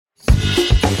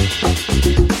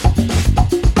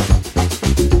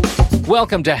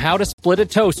Welcome to How to Split a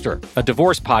Toaster, a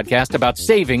divorce podcast about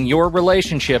saving your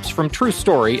relationships from True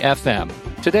Story FM.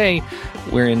 Today,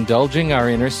 we're indulging our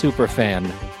inner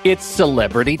superfan. It's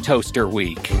Celebrity Toaster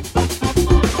Week.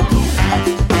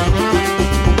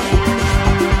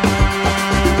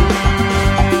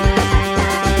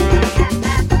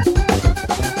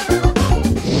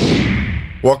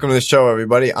 Welcome to the show,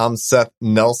 everybody. I'm Seth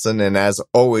Nelson, and as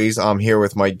always, I'm here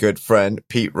with my good friend,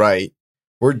 Pete Wright.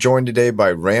 We're joined today by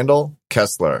Randall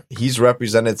Kessler. He's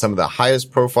represented some of the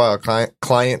highest profile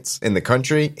clients in the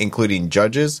country, including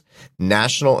judges,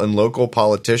 national and local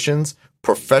politicians,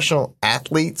 professional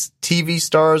athletes, TV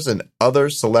stars, and other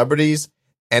celebrities,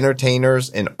 entertainers,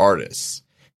 and artists.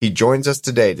 He joins us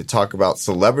today to talk about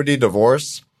celebrity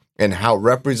divorce and how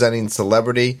representing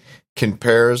celebrity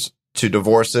compares to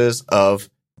divorces of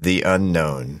the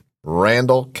unknown.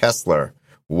 Randall Kessler,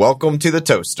 welcome to the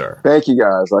Toaster. Thank you,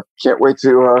 guys. I can't wait to,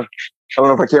 I don't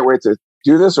know if I can't wait to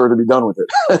do this or to be done with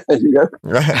it. You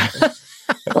guys?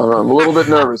 I'm a little bit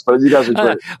nervous, but you guys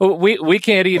are great. We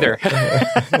can't either.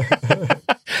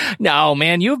 No,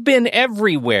 man, you've been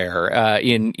everywhere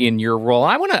in your role.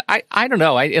 I don't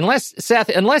know.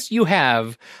 Unless you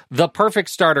have the perfect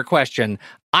starter question,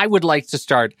 I would like to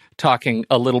start talking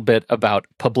a little bit about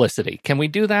publicity. Can we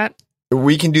do that?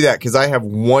 We can do that because I have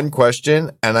one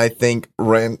question, and I think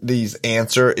Randy's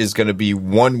answer is going to be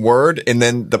one word, and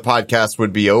then the podcast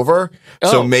would be over. Oh.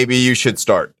 So maybe you should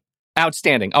start.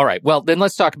 Outstanding. All right. Well, then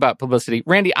let's talk about publicity.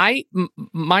 Randy,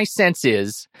 my sense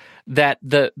is that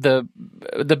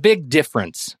the big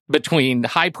difference between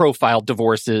high-profile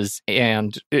divorces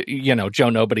and, Joe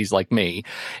Nobodies like me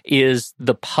is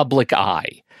the public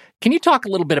eye. Can you talk a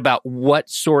little bit about what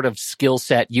sort of skill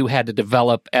set you had to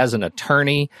develop as an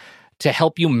attorney to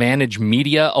help you manage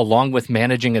media along with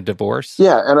managing a divorce?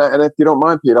 Yeah, and if you don't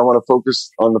mind, Pete, I want to focus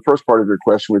on the first part of your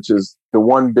question, which is the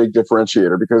one big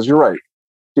differentiator, because you're right.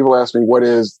 People ask me, what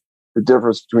is the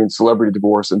difference between celebrity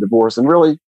divorce? And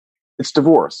really, it's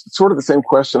divorce. It's sort of the same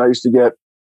question I used to get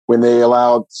when they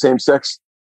allowed same-sex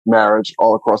marriage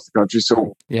all across the country.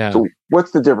 So what's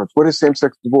the difference? What is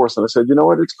same-sex divorce? And I said, you know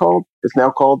what it's called? It's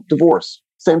now called divorce.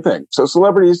 Same thing. So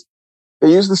celebrities,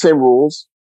 they use the same rules.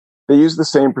 They use the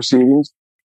same proceedings.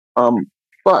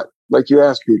 But like you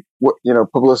asked, Pete,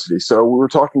 publicity. So we were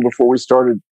talking before we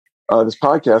started this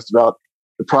podcast about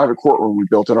the private courtroom we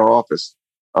built in our office.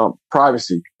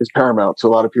 Privacy is paramount to a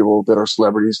lot of people that are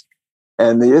celebrities.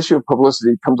 And the issue of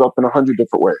publicity comes up in 100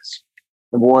 different ways.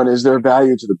 Number one, is there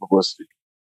value to the publicity?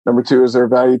 Number two, is there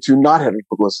value to not having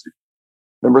publicity?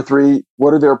 Number three,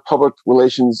 what do their public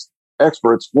relations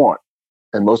experts want?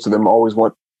 And most of them always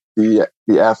want the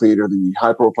athlete or the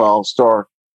high profile star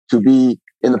to be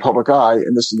in the public eye.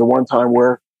 And this is the one time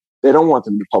where they don't want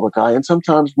them in the public eye. And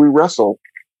sometimes we wrestle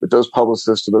with those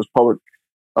publicists or those public,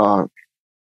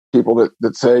 people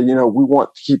that say, we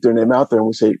want to keep their name out there. And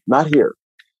we say, not here.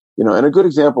 And a good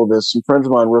example of this, some friends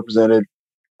of mine represented,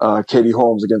 Katie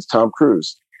Holmes against Tom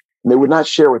Cruise. And they would not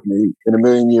share with me in a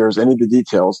million years any of the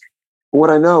details. But what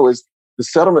I know is the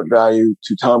settlement value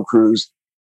to Tom Cruise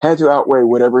had to outweigh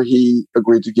whatever he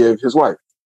agreed to give his wife.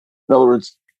 In other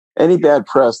words, any bad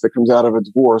press that comes out of a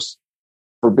divorce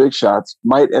for big shots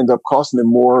might end up costing them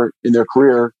more in their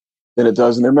career than it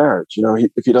does in their marriage.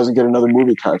 If he doesn't get another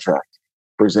movie contract,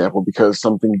 for example, because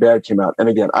something bad came out. And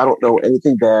again, I don't know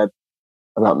anything bad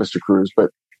about Mr. Cruise,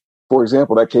 but for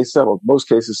example, that case settled. Most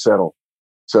cases settle.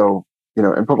 So,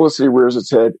 and publicity rears its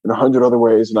head in 100 other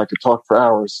ways. And I could talk for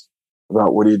hours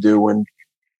about what do you do when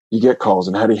you get calls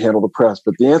and how do you handle the press.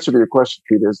 But the answer to your question,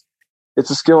 Pete, is it's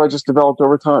a skill I just developed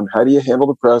over time. How do you handle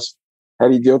the press? How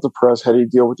do you deal with the press? How do you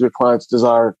deal with your client's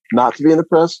desire not to be in the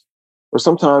press? Or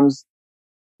sometimes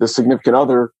the significant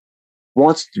other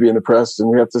wants to be in the press and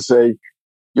we have to say,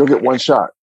 you'll get one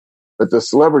shot. But the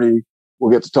celebrity will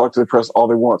get to talk to the press all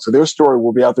they want. So their story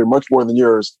will be out there much more than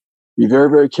yours. Be very,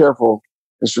 very careful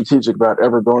and strategic about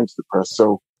ever going to the press.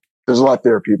 So there's a lot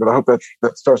there, Pete, but I hope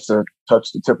that starts to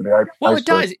touch the tip of the iceberg. Well, it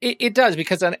does. It does,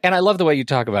 because, and I love the way you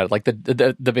talk about it. Like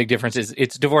the big difference is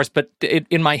it's divorce, but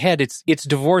in my head, it's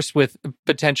divorce with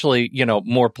potentially,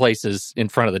 more places in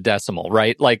front of the decimal,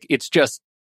 right? Like it's just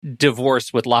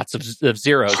divorce with lots of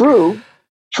zeros. True.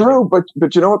 But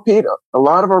you know what, Pete? A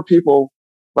lot of our people,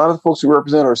 a lot of the folks we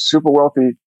represent are super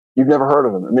wealthy. You've never heard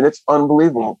of them. I mean, it's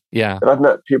unbelievable. Yeah. That I've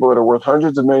met people that are worth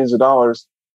hundreds of millions of dollars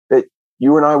that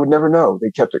you and I would never know.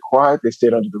 They kept it quiet. They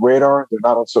stayed under the radar. They're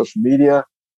not on social media.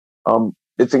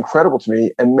 It's incredible to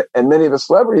me. And many of the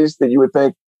celebrities that you would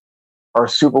think are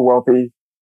super wealthy,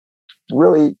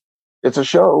 really, it's a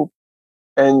show.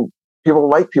 And people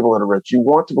like people that are rich. You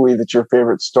want to believe that your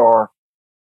favorite star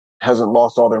hasn't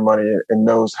lost all their money and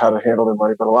knows how to handle their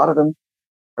money. But a lot of them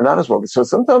are not as wealthy. So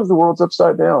sometimes the world's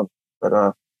upside down,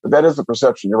 but that is the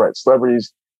perception. You're right.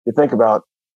 Celebrities, you think about,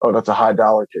 oh, that's a high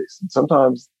dollar case. And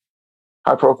sometimes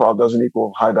high profile doesn't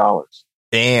equal high dollars.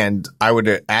 And I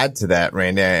would add to that,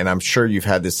 Randy, and I'm sure you've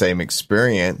had the same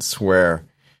experience where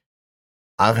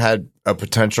I've had a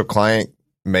potential client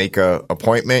make a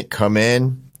appointment, come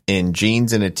in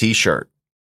jeans and a t-shirt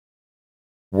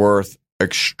worth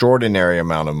extraordinary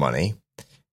amount of money.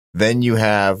 Then you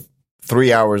have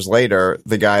 3 hours later,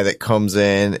 the guy that comes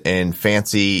in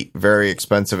fancy, very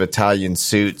expensive Italian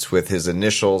suits with his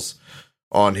initials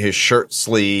on his shirt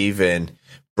sleeve and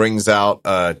brings out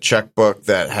a checkbook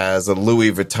that has a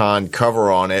Louis Vuitton cover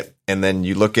on it. And then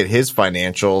you look at his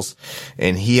financials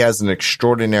and he has an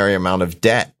extraordinary amount of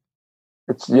debt.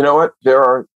 It's, you know what?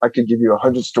 I could give you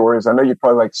 100 stories. I know you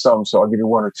probably like some, so I'll give you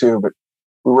one or two, but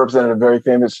we represented a very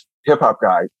famous hip hop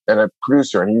guy and a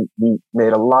producer, and he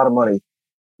made a lot of money.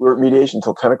 We were at mediation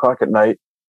until 10 o'clock at night.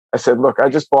 I said, look, I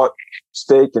just bought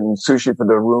steak and sushi for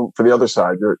the room, for the other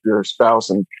side. Your spouse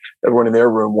and everyone in their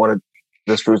room wanted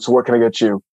this food. So what can I get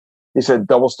you? He said,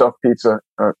 double stuffed pizza,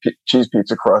 cheese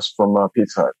pizza crust from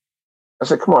Pizza Hut. I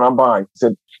said, come on, I'm buying. He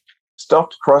said,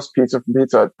 stuffed crust pizza from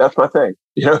Pizza Hut. That's my thing.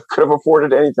 Could have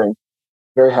afforded anything.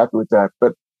 Very happy with that.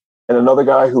 And another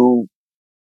guy who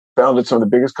founded some of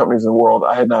the biggest companies in the world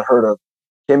I had not heard of,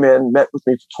 came in, met with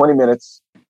me for 20 minutes,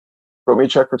 wrote me a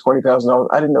check for $20,000.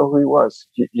 I didn't know who he was.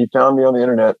 He found me on the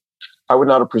internet. I would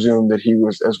not have presumed that he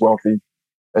was as wealthy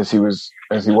as he was.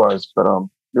 But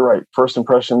you're right. First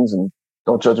impressions, and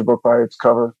don't judge a book by its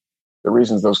cover. The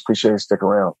reasons those cliches stick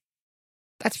around.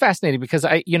 That's fascinating because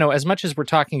as much as we're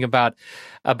talking about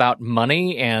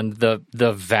money and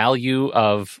the value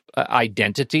of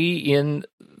identity in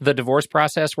the divorce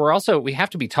process, we have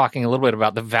to be talking a little bit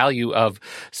about the value of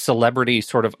celebrity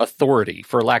sort of authority,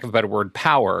 for lack of a better word,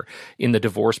 power in the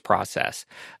divorce process.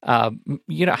 How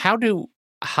do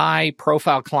high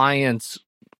profile clients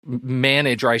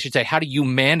manage, or I should say, how do you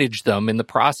manage them in the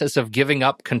process of giving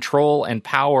up control and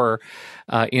power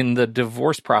in the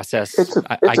divorce process?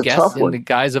 I guess in the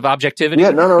guise of objectivity.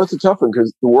 Yeah, no, it's a tough one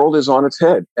because the world is on its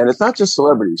head, and it's not just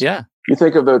celebrities. Yeah, you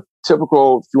think of the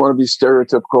typical, if you want to be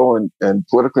stereotypical and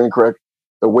politically incorrect,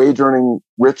 the wage-earning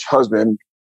rich husband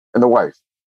and the wife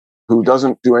who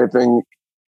doesn't do anything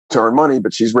to earn money,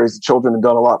 but she's raised the children and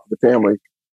done a lot for the family.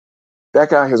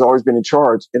 That guy has always been in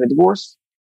charge. In a divorce,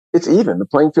 it's even. The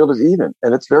playing field is even.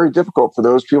 And it's very difficult for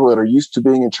those people that are used to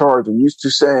being in charge and used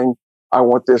to saying, I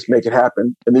want this, make it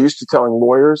happen. And they're used to telling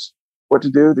lawyers what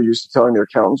to do. They're used to telling their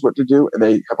accountants what to do. And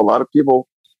they have a lot of people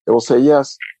that will say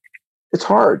yes. It's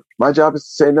hard. My job is to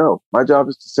say no. My job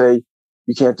is to say,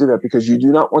 you can't do that because you do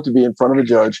not want to be in front of a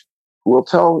judge who will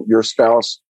tell your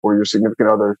spouse or your significant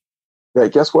other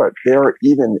that, guess what? They are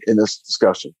even in this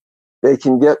discussion. They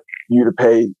can get you to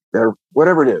pay their,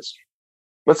 whatever it is.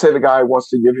 Let's say the guy wants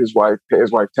to pay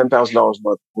his wife $10,000 a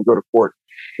month. We'll go to court.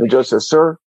 And the judge says,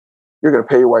 sir, you're going to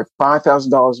pay your wife $5,000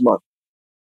 a month.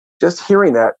 Just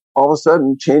hearing that all of a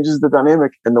sudden changes the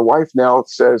dynamic. And the wife now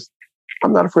says,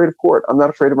 I'm not afraid of court. I'm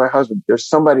not afraid of my husband. There's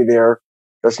somebody there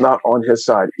that's not on his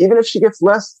side, even if she gets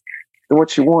less than what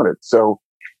she wanted. So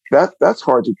that's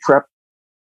hard to prep,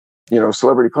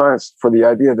 celebrity clients for the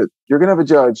idea that you're going to have a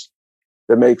judge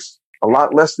that makes a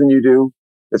lot less than you do,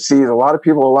 that sees a lot of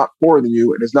people a lot poorer than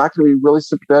you, and is not going to be really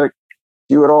sympathetic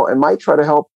to you at all, and might try to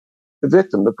help the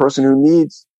victim, the person who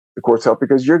needs the court's help,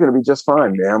 because you're going to be just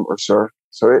fine, ma'am or sir.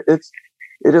 So it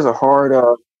is a hard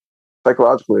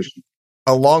psychological issue.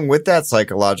 Along with that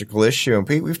psychological issue, and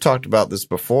Pete, we've talked about this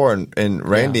before, and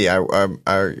Randy, yeah.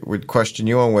 I would question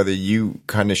you on whether you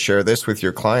kind of share this with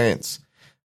your clients.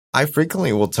 I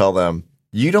frequently will tell them,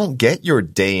 you don't get your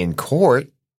day in court.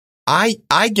 I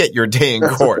get your day in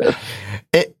court.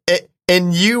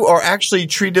 And you are actually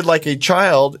treated like a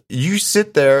child. You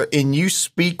sit there and you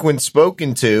speak when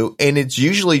spoken to, and it's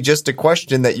usually just a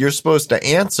question that you're supposed to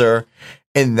answer.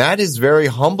 And that is very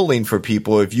humbling for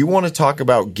people. If you want to talk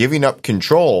about giving up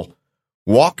control,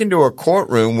 walk into a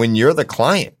courtroom when you're the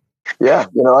client. Yeah.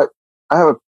 I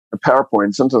have a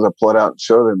PowerPoint. Sometimes I pull it out and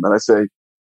show them. And I say,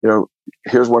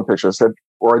 here's one picture. I said,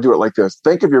 or I do it like this.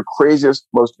 Think of your craziest,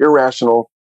 most irrational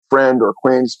friend or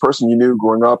acquaintance, person you knew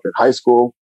growing up in high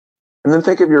school. And then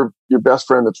think of your best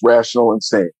friend that's rational and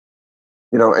sane.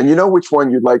 And which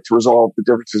one you'd like to resolve the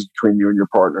differences between you and your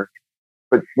partner.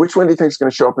 But which one do you think is going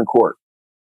to show up in court?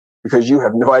 Because you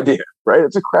have no idea, right?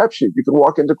 It's a crapshoot. You can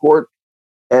walk into court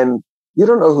and you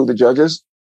don't know who the judge is.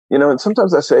 And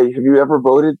sometimes I say, have you ever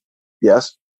voted?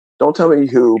 Yes. Don't tell me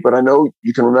who, but I know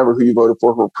you can remember who you voted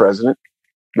for president,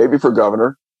 maybe for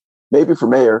governor, maybe for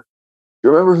mayor. Do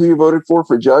you remember who you voted for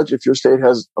judge if your state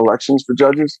has elections for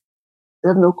judges? They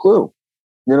have no clue.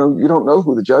 you don't know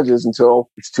who the judge is until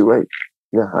it's too late.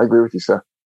 Yeah, I agree with you, Seth.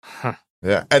 Huh.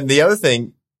 Yeah. And the other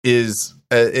thing is,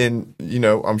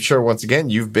 I'm sure once again,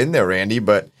 you've been there, Randy,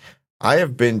 but I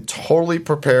have been totally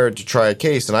prepared to try a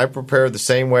case, and I prepare the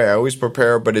same way I always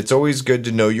prepare, but it's always good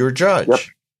to know your judge. Yep.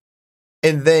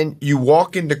 And then you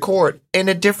walk into court and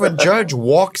a different judge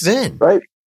walks in. Right.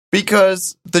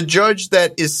 Because the judge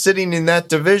that is sitting in that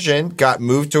division got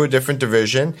moved to a different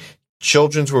division.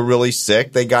 Children's were really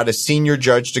sick. They got a senior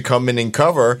judge to come in and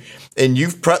cover. And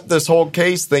you've prepped this whole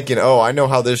case thinking, oh, I know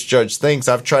how this judge thinks.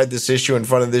 I've tried this issue in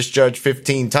front of this judge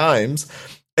 15 times.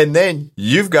 And then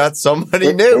you've got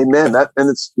somebody new. Amen. And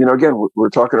it's, again, we were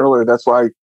talking earlier. That's why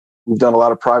we've done a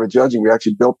lot of private judging. We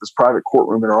actually built this private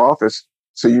courtroom in our office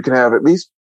so you can have at least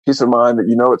peace of mind that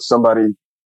it's somebody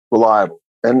reliable.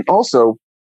 And also,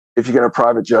 if you get a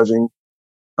private judging,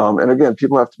 and again,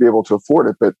 people have to be able to afford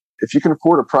it, but if you can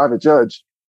afford a private judge,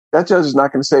 that judge is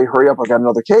not going to say, hurry up, I got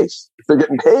another case. If they're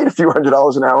getting paid a few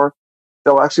 $100s an hour,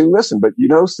 they'll actually listen. But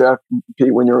Seth,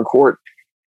 Pete, when you're in court,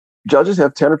 judges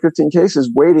have 10 or 15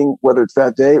 cases waiting, whether it's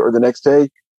that day or the next day.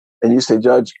 And you say,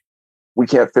 Judge, we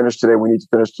can't finish today. We need to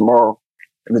finish tomorrow.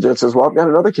 And the judge says, well, I've got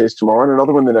another case tomorrow and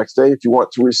another one the next day. If you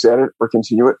want to reset it or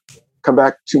continue it, come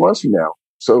back 2 months from now.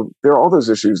 So there are all those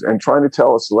issues. And trying to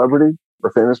tell a celebrity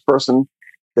or famous person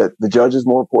that the judge is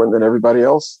more important than everybody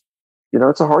else,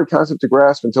 it's a hard concept to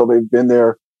grasp until they've been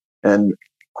there. And of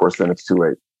course, then it's too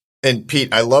late. And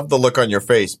Pete, I love the look on your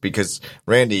face because,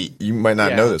 Randy, you might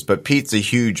not know this, but Pete's a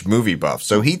huge movie buff.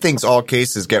 So he thinks all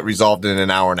cases get resolved in an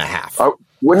hour and a half.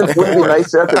 Wouldn't it be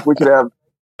nice, Seth, if we could have,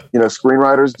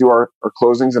 screenwriters do our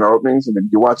closings and our openings? And then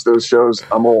you watch those shows,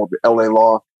 I'm old, LA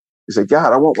Law. You say,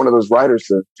 God, I want one of those writers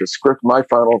to script my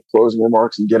final closing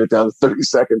remarks and get it down to 30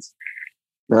 seconds.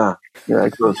 Yeah.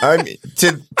 I mean,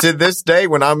 to this day,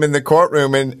 when I'm in the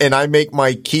courtroom and I make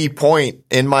my key point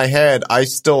in my head, I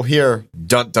still hear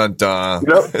dun dun dun.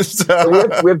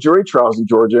 We have jury trials in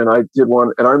Georgia, and I did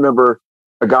one, and I remember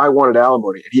a guy wanted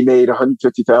alimony, and he made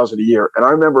 $150,000 a year. And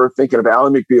I remember thinking of Ally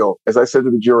McBeal. As I said to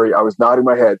the jury, I was nodding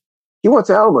my head. He wants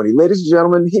alimony, ladies and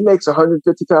gentlemen. He makes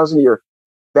 $150,000 a year.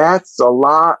 That's a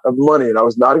lot of money. And I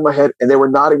was nodding my head, and they were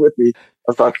nodding with me.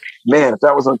 I thought, man, if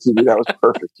that was on TV, that was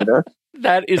perfect.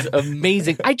 That is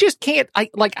amazing. I just can't.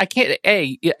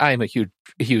 I'm a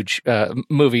huge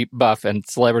movie buff and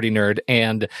celebrity nerd,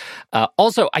 and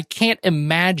also I can't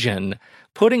imagine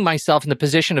putting myself in the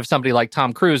position of somebody like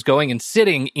Tom Cruise going and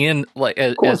sitting in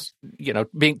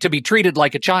being to be treated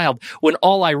like a child when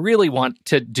all I really want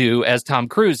to do as Tom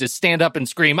Cruise is stand up and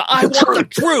scream, I want the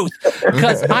truth,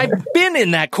 because I've been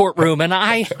in that courtroom and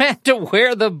I had to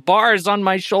wear the bars on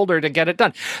my shoulder to get it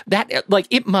done. That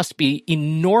it must be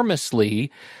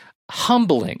enormously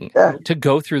humbling to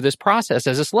go through this process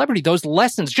as a celebrity. Those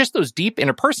lessons, just those deep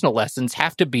interpersonal lessons,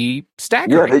 have to be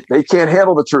staggering. Yeah, they can't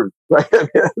handle the truth, right?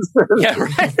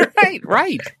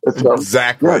 Right.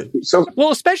 Exactly. Yeah.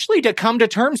 Well, especially to come to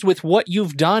terms with what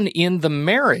you've done in the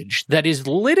marriage that is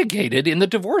litigated in the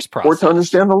divorce process. Or to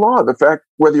understand the law, the fact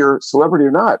whether you're a celebrity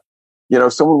or not.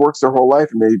 Someone works their whole life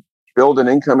and they build an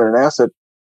income and an asset,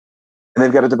 and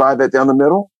they've got to divide that down the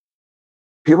middle.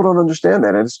 People don't understand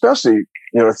that. And especially,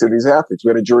 through these athletes. We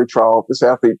had a jury trial. This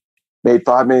athlete made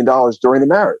 $5 million during the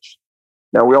marriage.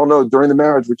 Now, we all know during the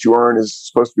marriage, what you earn is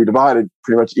supposed to be divided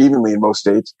pretty much evenly in most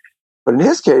states. But in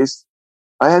his case,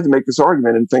 I had to make this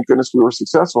argument, and thank goodness we were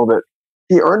successful, that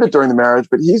he earned it during the marriage,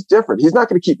 but he's different. He's not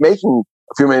going to keep making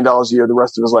a few $1 million a year the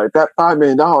rest of his life. That $5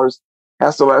 million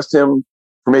has to last him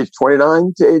from age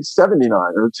 29 to age 79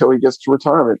 or until he gets to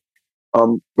retirement.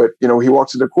 But he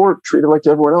walks into court treated like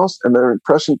everyone else, and their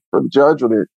impression for the judge or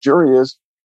the jury is,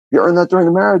 you earned that during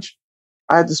the marriage.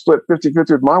 I had to split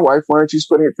 50-50 with my wife. Why aren't you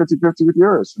splitting it 50-50 with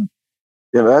yours?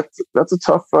 And, that's a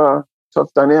tough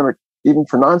dynamic, even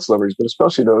for non-celebrities, but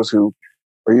especially those who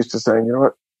are used to saying, you know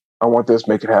what, I want this,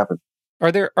 make it happen.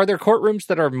 Are there courtrooms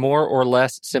that are more or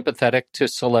less sympathetic to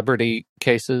celebrity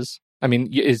cases? I mean,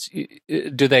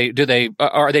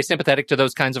 are they sympathetic to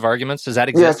those kinds of arguments? Does that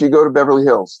exist? Yeah, if you go to Beverly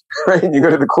Hills, right? You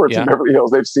go to the courts in Beverly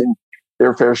Hills, they've seen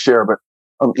their fair share. But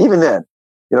even then,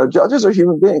 judges are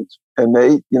human beings, and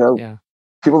they,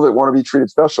 people that want to be treated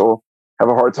special have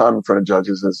a hard time in front of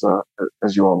judges,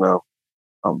 as you all know.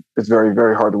 It's very,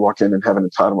 very hard to walk in and have an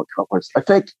entitlement complex. I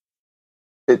think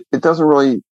it doesn't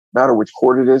really matter which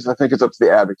court it is. I think it's up to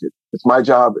the advocate. It's my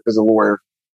job as a lawyer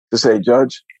to say,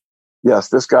 Judge, yes,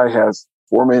 this guy has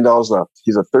 $4 million left.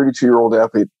 He's a 32-year-old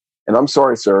athlete. And I'm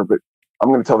sorry, sir, but I'm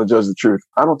going to tell the judge the truth.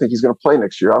 I don't think he's going to play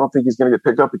next year. I don't think he's going to get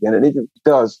picked up again. And even if he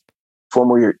does, $4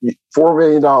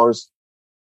 million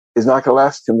is not going to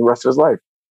last him the rest of his life.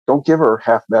 Don't give her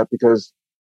half of that, because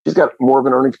she's got more of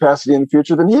an earning capacity in the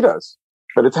future than he does.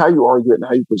 But it's how you argue it and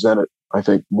how you present it, I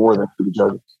think, more than to the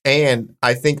judges. And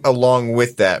I think along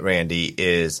with that, Randy,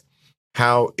 is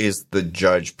how is the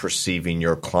judge perceiving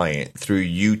your client through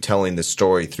you telling the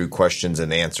story through questions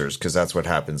and answers? Because that's what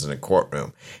happens in a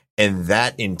courtroom. And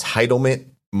that entitlement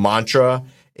mantra,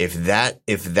 if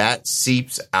that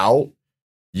seeps out,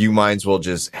 you might as well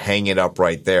just hang it up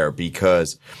right there,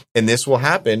 because, and this will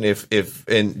happen if,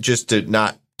 and just to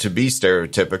not to be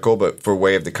stereotypical, but for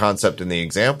way of the concept and the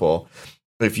example,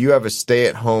 if you have a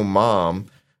stay-at-home mom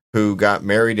who got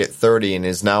married at 30 and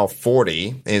is now 40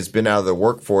 and has been out of the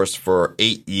workforce for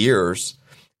 8 years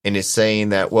and is saying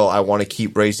that, well, I want to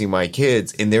keep raising my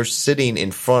kids, and they're sitting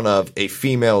in front of a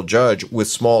female judge with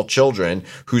small children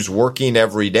who's working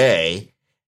every day,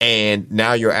 and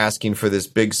now you're asking for this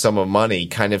big sum of money,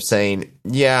 kind of saying,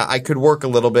 yeah, I could work a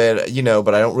little bit,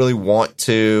 but I don't really want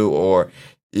to, or,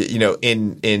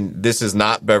 in this is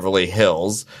not Beverly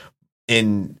Hills.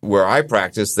 In where I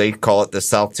practice, they call it the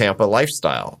South Tampa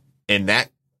lifestyle. And that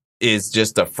is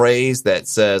just a phrase that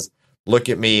says, look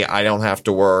at me, I don't have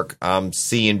to work. I'm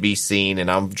see and be seen, and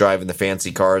I'm driving the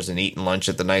fancy cars and eating lunch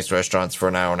at the nice restaurants for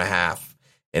an hour and a half.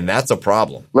 And that's a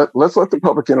problem. Let's let the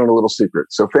public in on a little secret.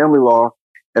 So family law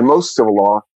and most civil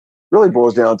law really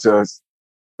boils down to,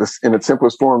 in its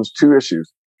simplest forms, two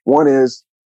issues. One is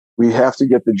we have to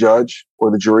get the judge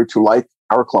or the jury to like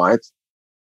our client.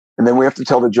 And then we have to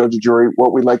tell the judge or jury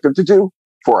what we'd like them to do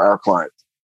for our client.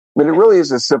 I mean, it really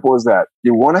is as simple as that.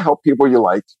 You want to help people you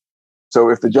like. So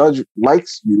if the judge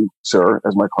likes you, sir,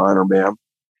 as my client or ma'am,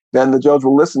 then the judge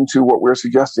will listen to what we're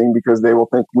suggesting, because they will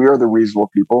think we are the reasonable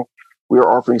people. We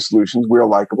are offering solutions. We are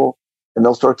likable. And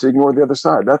they'll start to ignore the other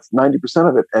side. That's 90%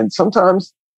 of it. And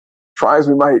sometimes, try as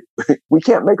we might, we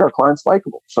can't make our clients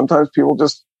likable. Sometimes people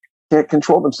just can't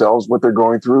control themselves, what they're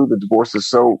going through. The divorce is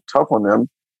so tough on them.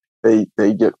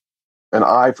 They get an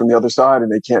eye from the other side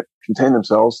and they can't contain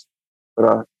themselves.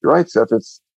 But you're right, Seth.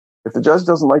 If the judge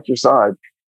doesn't like your side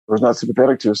or is not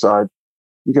sympathetic to your side,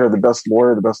 you can have the best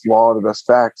lawyer, the best law, the best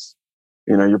facts.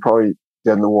 You're probably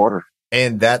dead in the water.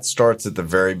 And that starts at the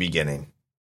very beginning,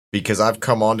 because I've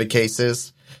come on to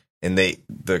cases and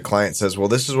the client says, well,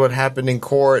 this is what happened in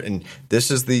court and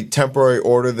this is the temporary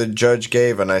order the judge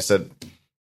gave. And I said,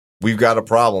 we've got a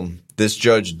problem. This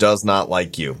judge does not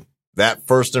like you. That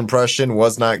first impression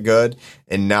was not good,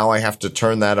 and now I have to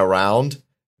turn that around.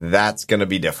 That's going to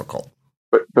be difficult.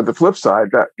 But the flip side,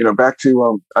 that back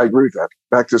to I agree with that.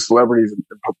 Back to celebrities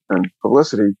and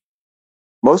publicity.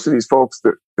 Most of these folks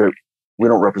that we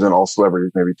don't represent all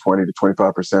celebrities, maybe 20 to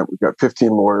 25%. We've got 15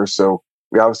 lawyers, so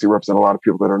we obviously represent a lot of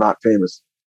people that are not famous.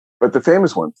 But the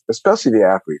famous ones, especially the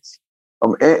athletes,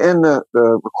 and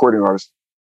the recording artists,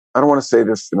 I don't want to say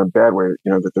this in a bad way,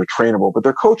 that they're trainable, but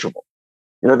they're coachable.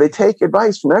 They take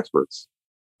advice from experts.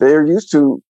 They are used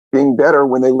to being better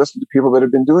when they listen to people that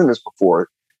have been doing this before.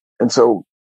 And so,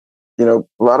 a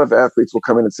lot of athletes will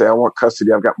come in and say, I want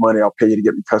custody. I've got money. I'll pay you to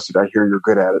get me custody. I hear you're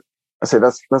good at it. I say,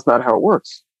 that's not how it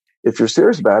works. If you're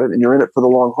serious about it and you're in it for the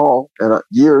long haul, and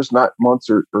years, not months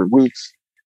or weeks,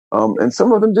 and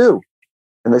some of them do.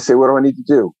 And they say, what do I need to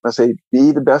do? I say,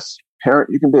 be the best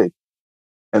parent you can be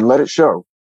and let it show.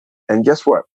 And guess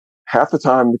what? Half the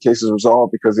time the case is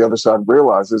resolved because the other side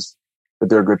realizes that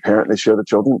they're a good parent and they share the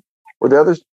children. Or the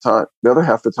other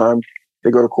half the time they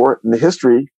go to court, and the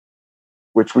history,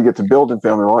 which we get to build in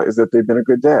family law, is that they've been a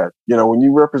good dad. When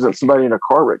you represent somebody in a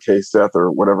car wreck case, Seth,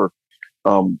 or whatever,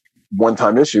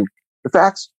 one-time issue, the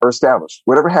facts are established.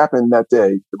 Whatever happened that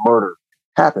day, the murder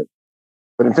happened.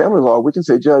 But in family law, we can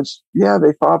say, Judge, yeah,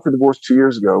 they filed for divorce 2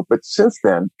 years ago, but since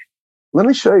then, let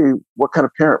me show you what kind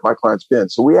of parent my client's been.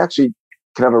 So we actually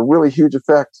can have a really huge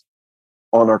effect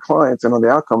on our clients and on the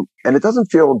outcome. And it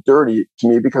doesn't feel dirty to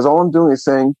me, because all I'm doing is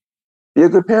saying, be a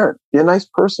good parent, be a nice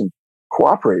person,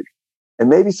 cooperate. And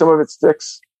maybe some of it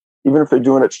sticks, even if they're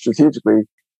doing it strategically.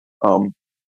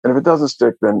 And if it doesn't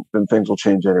stick, then things will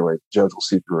change anyway. The judge will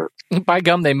see through it. By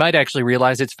gum, they might actually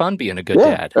realize it's fun being a good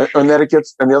dad. And then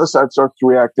and the other side starts to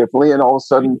react differently, and all of a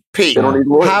sudden, Pete, they don't need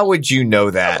lawyers. How would you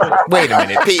know that? Wait a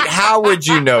minute, Pete, how would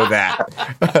you know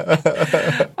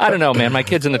that? I don't know, man. My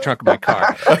kid's in the trunk of my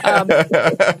car.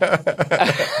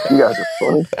 You guys are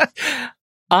funny.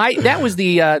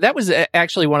 That was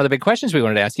actually one of the big questions we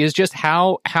wanted to ask you, is just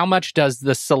how much does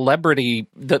the celebrity,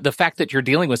 the fact that you're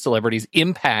dealing with celebrities,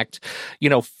 impact,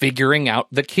 figuring out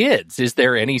the kids? Is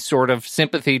there any sort of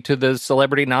sympathy to the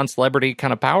celebrity, non-celebrity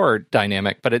kind of power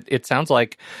dynamic? But it sounds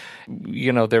like,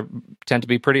 they tend to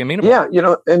be pretty amenable. Yeah,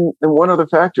 and one other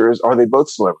factor is, are they both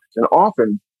celebrities? And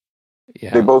often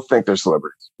they both think they're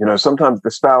celebrities. Sometimes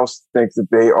the spouse thinks that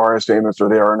they are as famous, or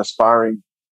they are an aspiring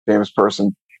famous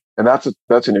person. And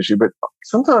that's an issue. But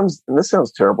sometimes, and this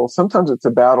sounds terrible, sometimes it's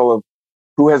a battle of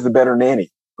who has the better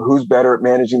nanny, or who's better at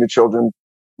managing the children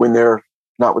when they're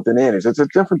not with the nannies. It's a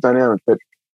different dynamic, but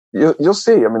you'll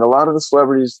see. I mean, a lot of the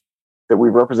celebrities that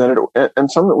we've represented and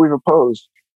some that we've opposed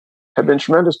have been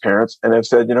tremendous parents and have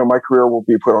said, my career will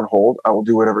be put on hold. I will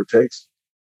do whatever it takes.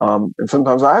 And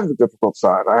sometimes I have the difficult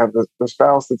side. I have the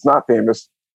spouse that's not famous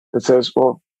that says,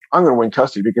 well, I'm going to win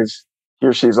custody because he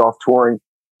or she's off touring.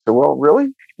 So, well, really?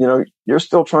 You're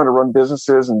still trying to run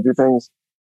businesses and do things.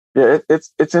 Yeah,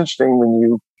 it's interesting when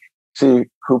you see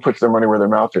who puts their money where their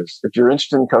mouth is. If you're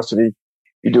interested in custody,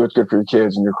 you do what's good for your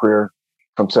kids and your career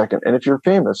comes second. And if you're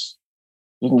famous,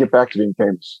 you can get back to being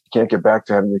famous. You can't get back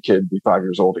to having your kid be 5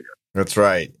 years old again. That's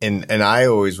right. And I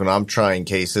always, when I'm trying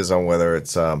cases on whether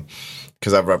it's,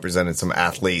 because I've represented some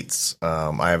athletes,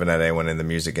 I haven't had anyone in the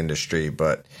music industry,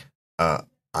 but I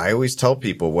always tell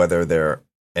people whether they're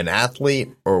an athlete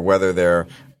or whether they're,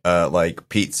 like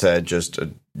Pete said, just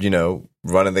a,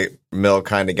 run of the mill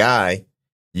kind of guy,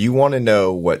 you want to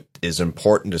know what is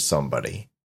important to somebody.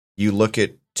 You look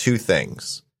at two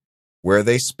things: where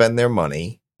they spend their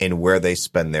money and where they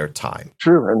spend their time.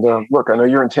 True. And look, I know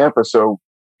you're in Tampa, so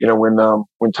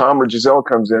when Tom or Giselle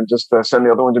comes in, just send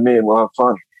the other one to me and we'll have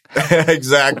fun.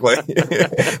 Exactly.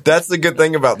 That's the good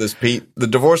thing about this, Pete. The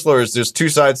divorce lawyers, there's two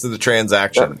sides to the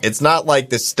transaction. Yeah. It's not like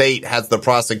the state has the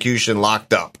prosecution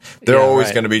locked up. They're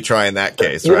always going to be trying that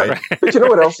case, right? But you know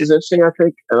what else is interesting, I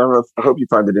think? And I hope you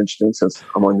find it interesting since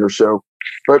I'm on your show.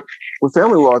 But with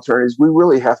family law attorneys, we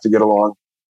really have to get along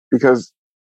because,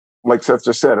 like Seth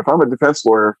just said, if I'm a defense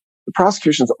lawyer, the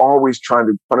prosecution's always trying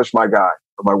to punish my guy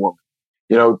or my woman.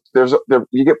 You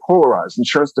get polarized.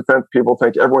 Insurance defense people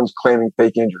think everyone's claiming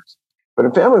fake injuries. But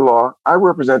in family law, I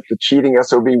represent the cheating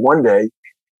SOB one day,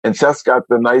 and Seth's got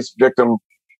the nice victim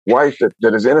wife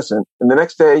that is innocent. And the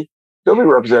next day, they'll be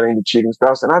representing the cheating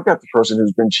spouse, and I've got the person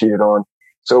who's been cheated on.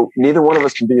 So neither one of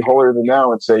us can be holier than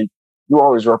thou and say, you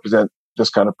always represent this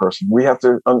kind of person. We have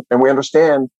to, and we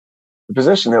understand the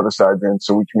position the other side's in,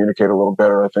 so we communicate a little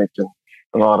better, I think, than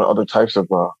a lot of other types of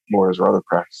lawyers or other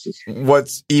practices.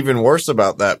 What's even worse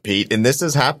about that, Pete, and this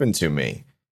has happened to me,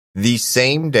 the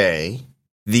same day,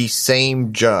 the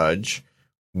same judge,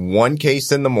 one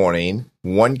case in the morning,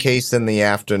 one case in the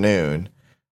afternoon,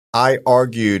 I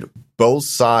argued both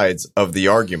sides of the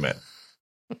argument.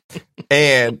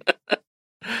 And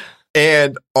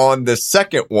on the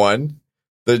second one,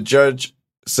 the judge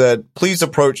said, please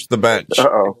approach the bench.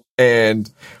 Uh-oh. And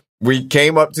we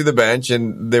came up to the bench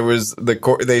and there was the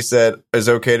court. They said it's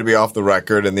okay to be off the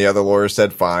record. And the other lawyer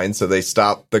said fine. So they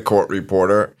stopped the court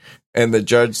reporter and the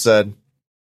judge said,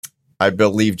 I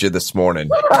believed you this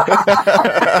morning.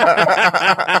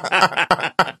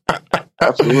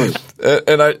 Absolutely.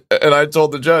 And I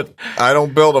told the judge, I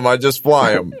don't build them. I just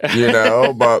fly them,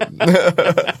 but.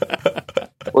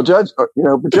 Well, Judge,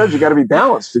 you got to be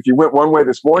balanced. If you went one way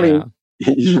this morning,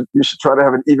 you should try to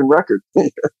have an even record.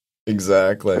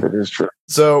 Exactly. It is true.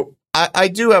 So I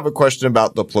do have a question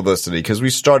about the publicity because we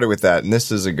started with that, and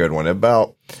this is a good one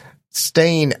about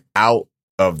staying out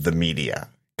of the media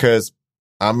because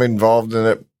I'm involved in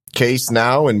a case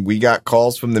now and we got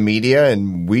calls from the media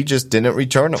and we just didn't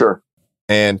return them. Sure.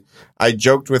 And I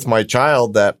joked with my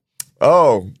child that,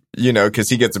 because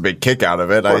he gets a big kick out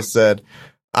of it. Sure. I said,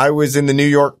 I was in the New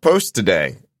York Post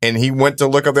today. And he went to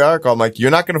look up the article. I'm like, you're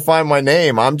not going to find my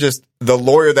name. I'm just the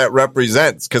lawyer that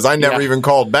represents because I never even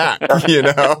called back,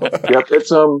 Yep. It's,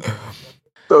 so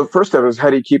the first step is how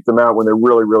do you keep them out when they're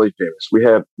really, really famous? We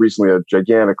had recently a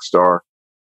gigantic star.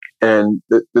 And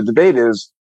the debate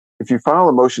is if you file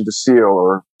a motion to seal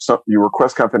or you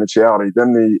request confidentiality,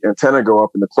 then the antenna go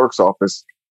up in the clerk's office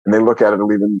and they look at it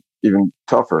even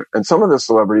tougher. And some of the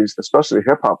celebrities, especially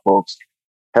hip hop folks,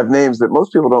 have names that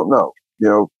most people don't know.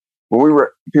 When we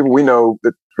were people we know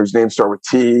that whose names start with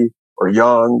T or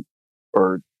Young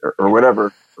or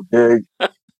whatever, or Big,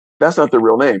 that's not their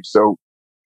real name. So,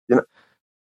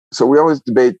 so we always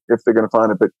debate if they're going to find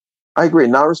it. But I agree,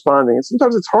 not responding. And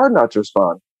sometimes it's hard not to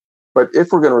respond. But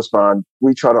if we're going to respond,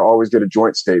 we try to always get a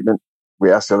joint statement.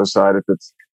 We ask the other side if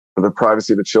it's for the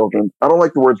privacy of the children. I don't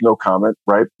like the words no comment,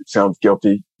 right? It sounds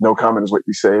guilty. No comment is what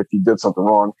you say if you did something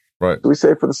wrong. Right. So we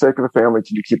say for the sake of the family,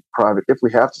 can you keep it private if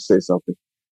we have to say something?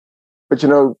 But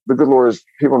the good lawyers,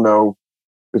 people know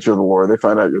that you're the lawyer. They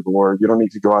find out you're the lawyer. You don't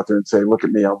need to go out there and say, look at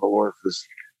me, I'm the lawyer for this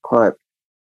client.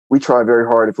 We try very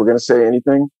hard if we're going to say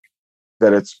anything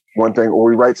that it's one thing, or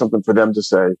we write something for them to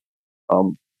say.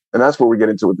 And that's where we get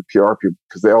into with the PR people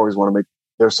because they always want to make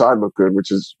their side look good,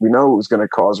 which is, we know it's going to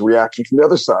cause a reaction from the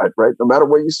other side, right? No matter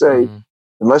what you say,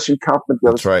 unless you compliment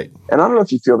the other side. Right. And I don't know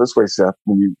if you feel this way, Seth,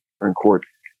 when you are in court.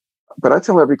 But I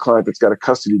tell every client that's got a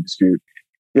custody dispute,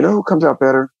 you know who comes out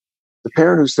better? The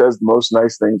parent who says the most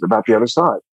nice things about the other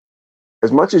side.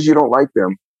 As much as you don't like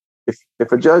them,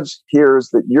 if a judge hears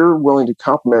that you're willing to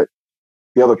compliment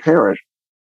the other parent,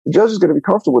 the judge is going to be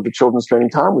comfortable with the children spending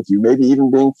time with you, maybe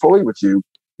even being fully with you,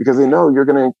 because they know you're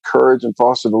going to encourage and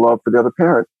foster the love for the other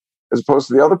parent, as opposed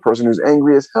to the other person who's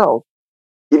angry as hell,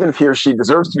 even if he or she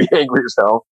deserves to be angry as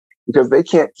hell, because they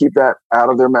can't keep that out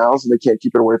of their mouths and they can't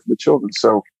keep it away from the children.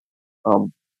 So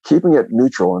keeping it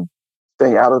neutral and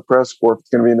staying out of the press, or if it's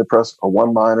going to be in the press, a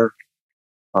one-liner,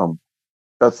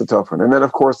 that's the tough one. And then,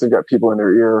 of course, they've got people in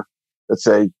their ear that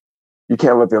say, you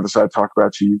can't let the other side talk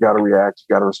about you. You got to react.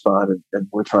 You got to respond. And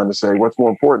we're trying to say, what's more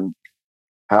important,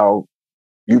 how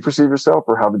you perceive yourself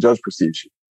or how the judge perceives you?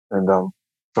 And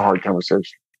it's a hard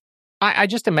conversation. I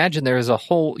just imagine there is a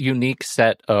whole unique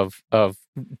set of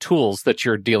tools that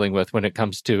you're dealing with when it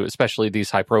comes to, especially these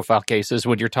high profile cases,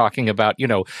 when you're talking about,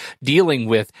 dealing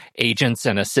with agents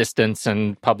and assistants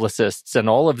and publicists and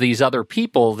all of these other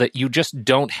people that you just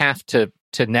don't have to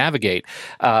navigate.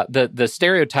 The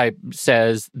stereotype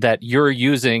says that you're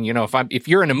using, if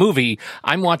you're in a movie,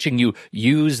 I'm watching you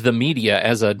use the media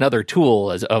as another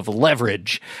tool of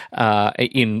leverage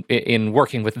in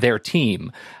working with their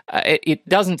team. It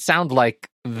doesn't sound like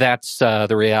that's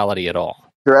the reality at all.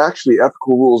 There are actually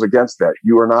ethical rules against that.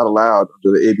 You are not allowed,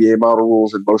 under the ABA model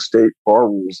rules and most state bar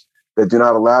rules, that do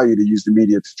not allow you to use the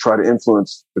media to try to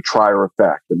influence the trier of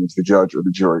fact, that means the judge or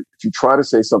the jury. If you try to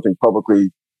say something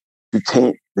publicly to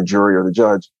taint the jury or the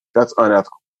judge, that's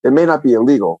unethical. It may not be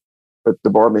illegal, but the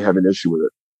bar may have an issue with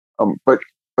it. But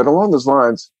along those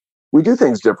lines, we do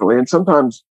things differently. And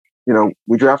sometimes,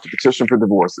 we draft a petition for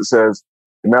divorce that says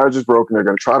the marriage is broken. They're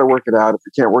going to try to work it out. If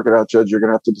you can't work it out, judge, you're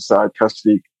going to have to decide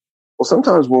custody. Well,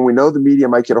 sometimes when we know the media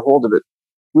might get a hold of it,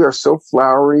 we are so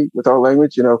flowery with our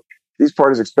language. These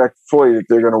parties expect fully that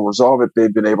they're going to resolve it.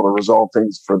 They've been able to resolve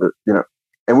things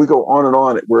and we go on and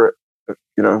on. We're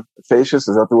facious,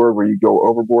 is that the word, where you go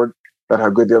overboard about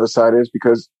how good the other side is?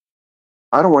 Because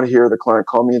I don't want to hear the client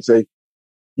call me and say,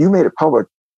 you made it public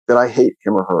that I hate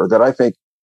him or her, that I think,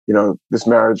 this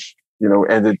marriage,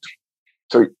 ended.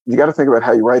 So you got to think about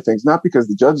how you write things, not because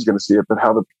the judge is going to see it, but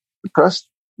how the press,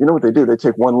 what they do? They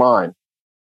take one line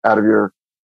out of your,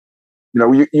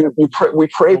 we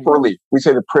pray for relief. We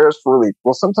say the prayers for relief.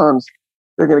 Well, sometimes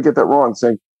they're going to get that wrong,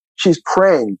 saying she's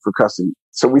praying for custody.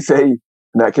 So we say,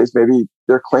 in that case, maybe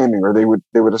they're claiming, or they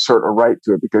would assert a right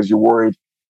to it because you're worried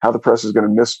how the press is going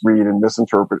to misread and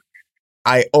misinterpret.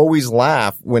 I always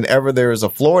laugh whenever there is a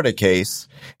Florida case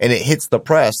and it hits the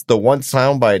press. The one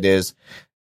soundbite is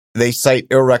they cite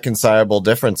irreconcilable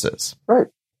differences. Right.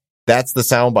 That's the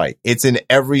soundbite. It's in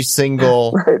every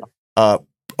single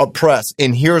press.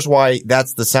 And here's why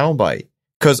that's the soundbite.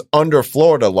 Because under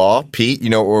Florida law, Pete, you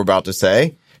know what we're about to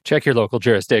say. Check your local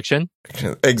jurisdiction.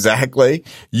 Exactly.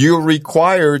 You're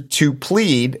required to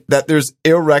plead that there's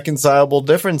irreconcilable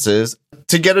differences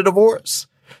to get a divorce.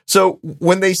 So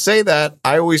when they say that,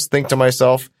 I always think to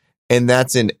myself, and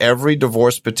that's in every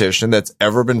divorce petition that's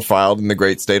ever been filed in the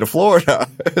great state of Florida.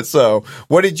 So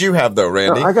what did you have, though,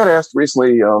 Randy? I got asked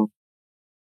recently,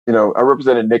 I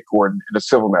represented Nick Gordon in a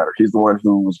civil matter. He's the one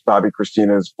who was Bobby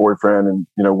Christina's boyfriend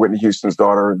and, Whitney Houston's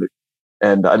daughter.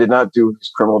 And I did not do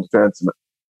his criminal defense.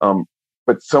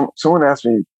 But someone asked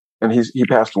me, and he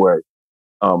passed away,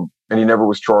 and he never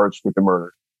was charged with the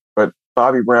murder. But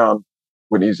Bobby Brown,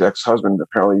 Whitney's ex-husband,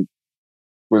 apparently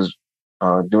was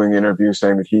doing the interview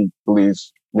saying that he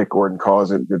believes Nick Gordon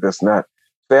caused it, did this and that.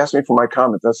 They asked me for my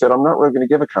comments. I said, I'm not really going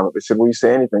to give a comment. They said, will you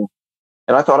say anything?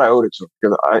 And I thought I owed it to him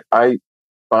because I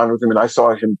bonded with him and I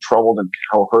saw him troubled and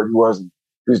how hurt he was. And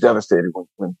he was devastated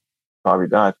when Bobby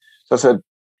died. So I said,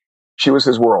 she was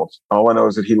his world. All I know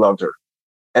is that he loved her.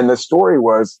 And the story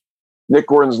was Nick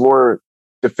Gordon's lawyer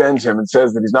defends him and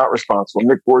says that he's not responsible.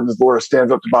 Nick Gordon's lawyer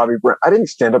stands up to Bobby Brown. I didn't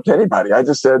stand up to anybody. I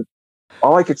just said,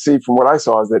 all I could see from what I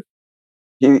saw is that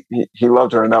he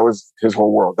loved her and that was his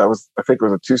whole world. I think it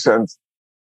was a 2-sentence.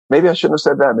 Maybe I shouldn't have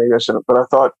said that. Maybe I shouldn't, but I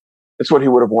thought it's what he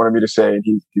would have wanted me to say. And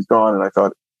he's gone. And I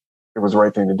thought it was the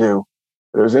right thing to do.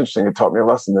 But it was interesting. It taught me a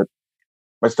lesson that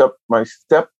my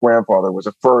step grandfather was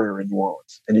a furrier in New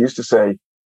Orleans. And he used to say,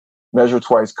 measure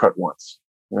twice, cut once.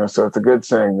 So it's a good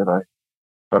saying that I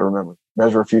try to remember.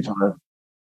 Measure a few times.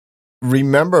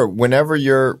 Remember, whenever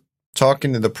you're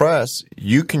talking to the press,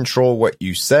 you control what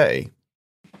you say.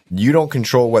 You don't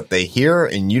control what they hear,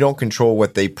 and you don't control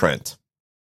what they print.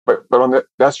 But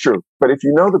that's true. But if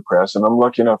you know the press, and I'm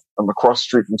lucky enough, I'm across the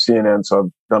street from CNN, so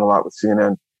I've done a lot with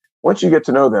CNN. Once you get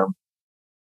to know them,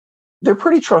 they're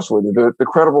pretty trustworthy. The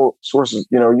credible sources,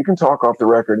 you can talk off the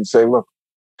record and say, look,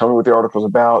 tell me what the article's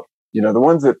about. The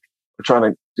ones that are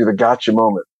trying to do the gotcha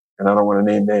moment, and I don't want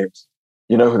to name names.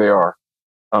 You know who they are.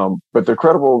 But the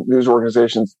credible news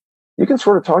organizations, you can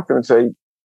sort of talk to them and say,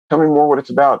 tell me more what it's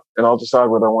about, and I'll decide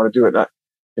whether I want to do it.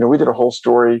 We did a whole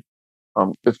story.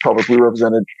 It's public. We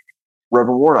represented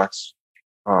Reverend Warnock's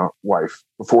wife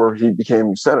before he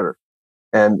became senator.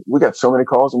 And we got so many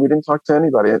calls and we didn't talk to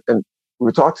anybody. And we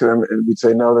would talk to them and we'd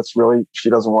say, no, she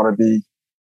doesn't want to be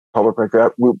public like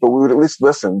that. But we would at least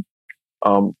listen.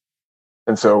 And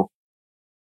so,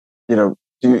 do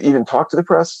you even talk to the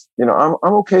press? I'm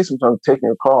okay sometimes taking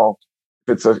a call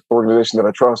if it's an organization that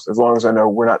I trust, as long as I know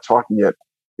we're not talking yet.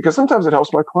 Because sometimes it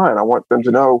helps my client. I want them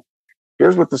to know,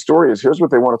 here's what the story is. Here's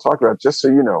what they want to talk about, just so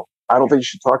you know. I don't think you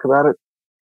should talk about it,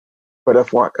 but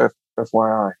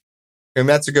FYI. And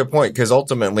that's a good point, because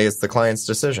ultimately it's the client's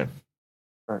decision.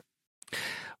 Right.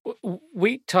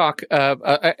 We talk,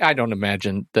 I don't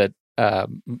imagine that,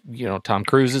 Tom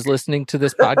Cruise is listening to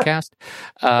this podcast.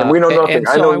 And we know nothing.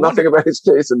 So I know nothing about his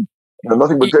case and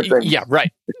nothing but good things. Yeah,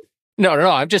 right. No.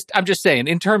 I'm just saying,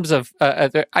 in terms of,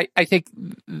 I think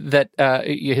that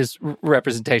his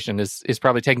representation is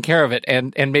probably taking care of it,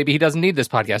 and maybe he doesn't need this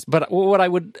podcast. But what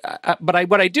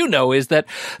I do know is that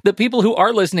the people who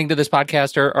are listening to this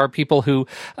podcast are people who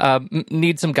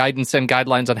need some guidance and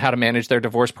guidelines on how to manage their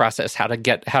divorce process, how to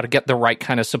get the right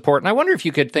kind of support. And I wonder if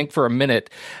you could think for a minute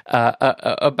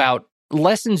about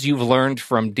lessons you've learned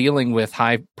from dealing with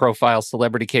high-profile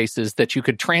celebrity cases that you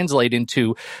could translate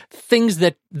into things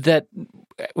that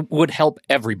would help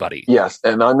everybody. Yes,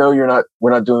 and I know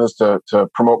we're not doing this to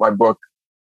promote my book,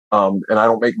 and I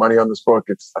don't make money on this book.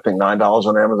 It's, I think, $9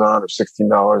 on Amazon or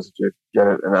 $16 if you get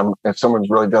it. And if someone's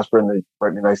really desperate and they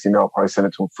write me a nice email, I'll probably send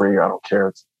it to them free. I don't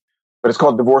care. But it's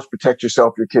called Divorce: Protect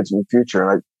Yourself, Your Kids, and Your Future.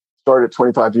 And I started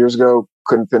 25 years ago,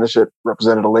 couldn't finish it,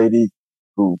 represented a lady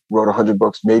who wrote 100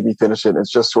 books, made me finish it. And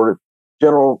it's just sort of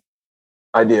general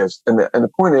ideas. And the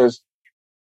point is,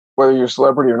 whether you're a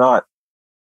celebrity or not,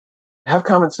 have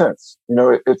common sense.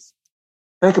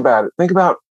 Think about it. Think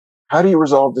about, how do you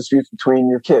resolve disputes between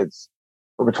your kids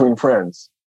or between friends?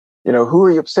 Who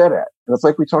are you upset at? And it's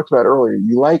like we talked about earlier.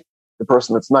 You like the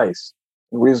person that's nice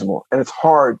and reasonable. And it's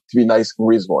hard to be nice and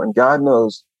reasonable. And God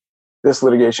knows this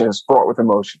litigation is fraught with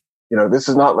emotion. This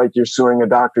is not like you're suing a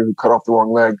doctor who cut off the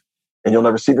wrong leg and you'll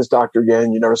never see this doctor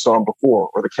again. You never saw him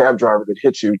before, or the cab driver that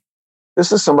hit you.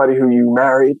 This is somebody who you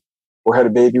married or had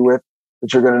a baby with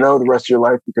that you're going to know the rest of your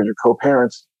life because you're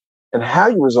co-parents. And how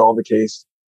you resolve the case,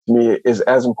 to me, is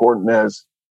as important as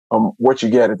what you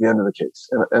get at the end of the case.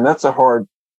 And that's a hard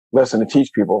lesson to teach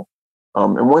people.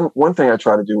 And one thing I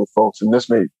try to do with folks, and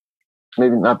this may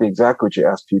maybe not be exactly what you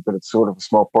asked, Pete, but it's sort of a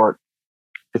small part.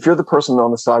 If you're the person on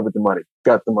the side with the money,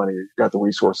 got the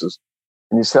resources,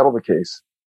 and you settle the case,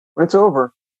 when it's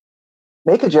over,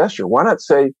 make a gesture. Why not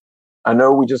say, I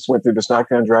know we just went through this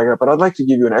knockdown, drag out, but I'd like to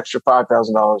give you an extra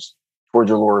 $5,000 towards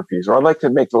your lawyer fees, or I'd like to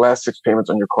make the last 6 payments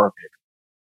on your car payment.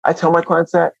 I tell my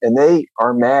clients that, and they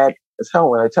are mad as hell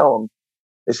when I tell them.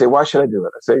 They say, why should I do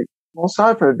it? I say, well,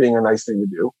 aside from it being a nice thing to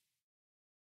do,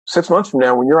 6 months from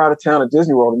now, when you're out of town at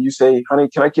Disney World and you say, honey,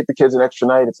 can I keep the kids an extra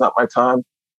night? It's not my time.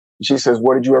 And she says,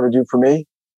 what did you ever do for me?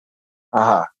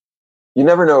 Aha. You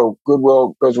never know.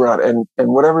 Goodwill goes around. And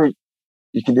whatever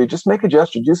you can do, just make a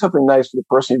gesture. Do something nice for the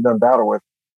person you've done battle with.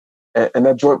 And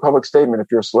that joint public statement, if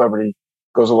you're a celebrity,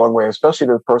 goes a long way, especially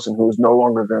to the person who is no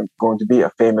longer going to be a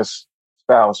famous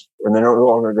spouse, and they're no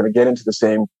longer going to get into the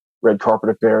same red carpet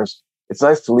affairs. It's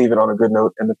nice to leave it on a good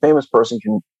note, and the famous person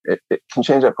it can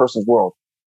change that person's world.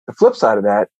 The flip side of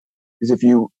that is, if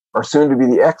you are soon to be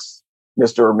the ex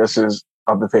Mr. or Mrs.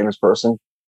 of the famous person,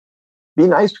 be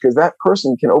nice, because that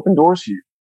person can open doors for you.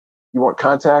 You want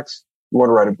contacts, you want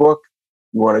to write a book,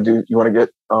 you want to get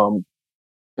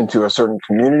into a certain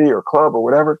community or club or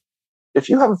whatever. If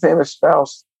you have a famous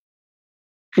spouse,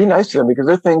 be nice to them, because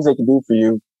there are things they can do for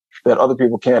you that other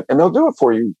people can't, and they'll do it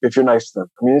for you if you're nice to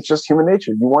them. I mean, it's just human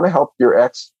nature. You want to help your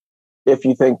ex if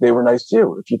you think they were nice to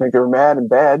you. If you think they were mad and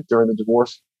bad during the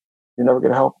divorce, you're never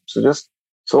going to help them. So just,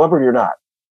 celebrity or not,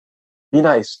 be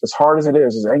nice. As hard as it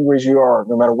is, as angry as you are,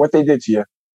 no matter what they did to you,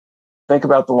 think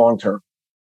about the long term.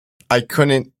 I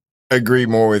couldn't agree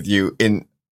more with you.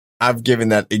 I've given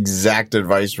that exact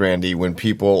advice, Randy, when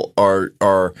people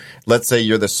are, let's say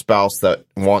you're the spouse that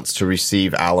wants to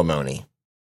receive alimony.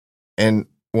 And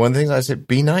one of the things I said,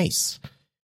 be nice.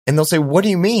 And they'll say, what do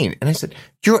you mean? And I said,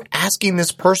 you're asking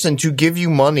this person to give you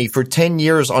money for 10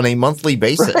 years on a monthly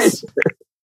basis.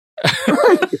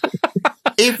 Right.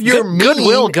 If you're mean,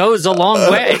 goodwill goes a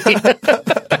long way.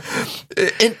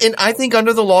 And I think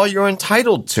under the law, you're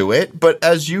entitled to it. But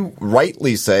as you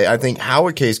rightly say, I think how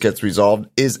a case gets resolved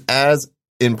is as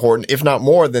important, if not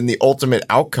more, than the ultimate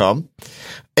outcome.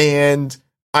 And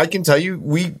I can tell you,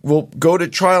 we will go to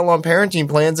trial on parenting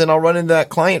plans, and I'll run into that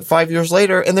client 5 years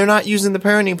later, and they're not using the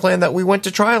parenting plan that we went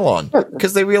to trial on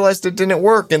because they realized it didn't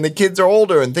work, and the kids are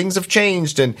older, and things have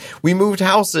changed, and we moved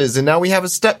houses, and now we have a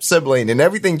step sibling, and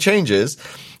everything changes.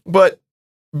 But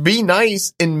be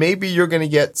nice, and maybe you're going to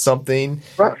get something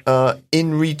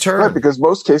in return. Right, because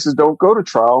most cases don't go to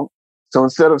trial. So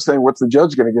instead of saying, what's the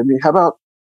judge going to give me? How about,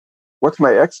 what's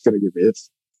my ex going to give me? It's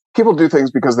people do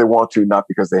things because they want to, not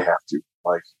because they have to.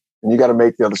 Like, and you got to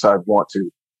make the other side want to,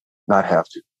 not have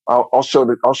to. I'll show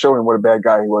him what a bad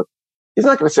guy he was. He's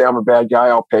not going to say, I'm a bad guy,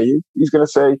 I'll pay you. He's going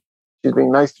to say, she's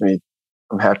being nice to me,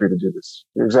 I'm happy to do this.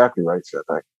 You're exactly right, Seth.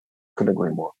 I couldn't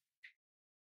agree more.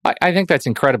 I think that's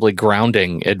incredibly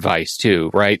grounding advice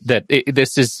too, right? That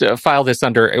this is file this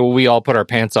under. We all put our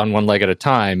pants on one leg at a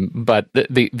time, but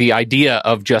the idea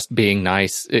of just being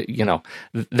nice,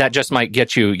 that just might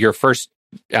get you your first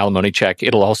alimony check.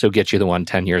 It'll also get you the one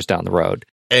 10 years down the road.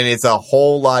 And it's a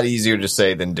whole lot easier to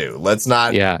say than do. Let's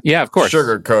not, of course,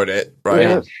 sugarcoat it, right?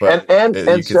 Yeah. But and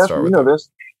Seth, you know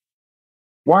this.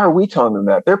 Why are we telling them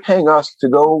that? They're paying us to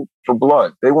go for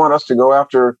blood. They want us to go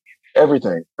after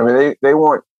everything. I mean, they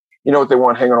want. You know what they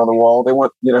want hanging on the wall? They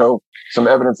want, some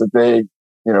evidence that they,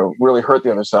 really hurt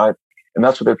the other side. And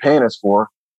that's what they're paying us for.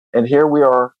 And here we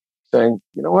are saying,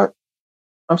 you know what?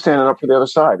 I'm standing up for the other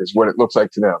side is what it looks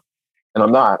like to them. And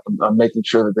I'm not. I'm making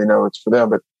sure that they know it's for them.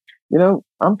 But,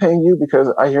 I'm paying you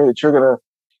because I hear that you're going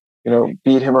to,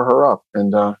 beat him or her up.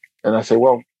 And I say,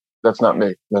 well, that's not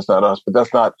me. That's not us. But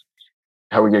that's not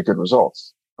how we get good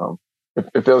results.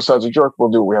 If the other side's a jerk, we'll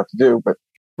do what we have to do. But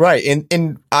right.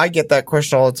 And I get that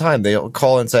question all the time. They'll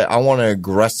call and say, I want an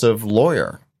aggressive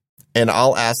lawyer. And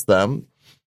I'll ask them,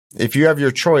 if you have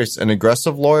your choice, an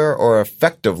aggressive lawyer or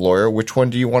effective lawyer, which one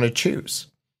do you want to choose?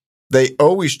 They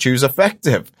always choose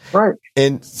effective. Right.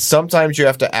 And sometimes you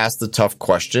have to ask the tough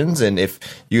questions. And if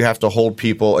you have to hold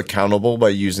people accountable by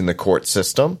using the court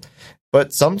system,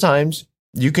 but sometimes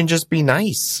you can just be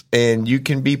nice and you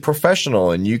can be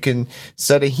professional and you can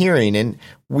set a hearing. And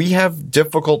we have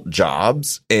difficult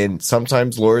jobs and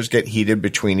sometimes lawyers get heated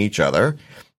between each other.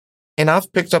 And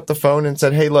I've picked up the phone and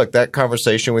said, hey, look, that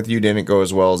conversation with you didn't go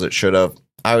as well as it should have.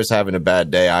 I was having a bad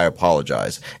day. I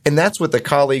apologize. And that's with the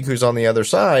colleague who's on the other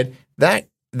side.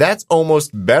 That's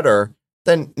almost better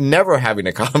than never having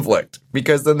a conflict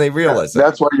because then they realize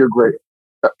that's why you're great.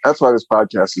 That's why this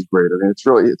podcast is great. I mean,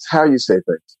 it's how you say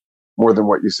things. More than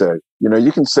what you say.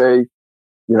 You can say,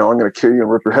 I'm going to kill you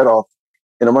and rip your head off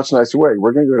in a much nicer way.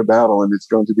 We're going to go to battle and it's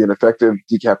going to be an effective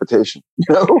decapitation,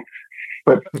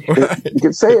 But you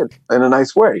can say it in a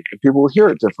nice way and people will hear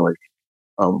it differently.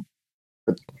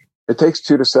 But it takes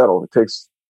two to settle. It takes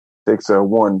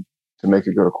one to make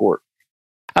it go to court.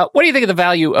 What do you think of the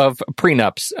value of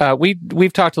prenups?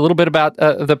 We've talked a little bit about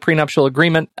the prenuptial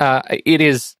agreement. It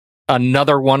is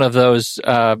another one of those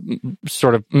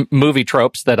sort of movie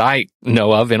tropes that I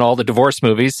know of in all the divorce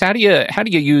movies. How do you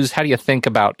think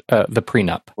about the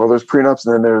prenup? Well, there's prenups,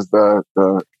 and then there's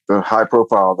the high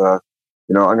profile.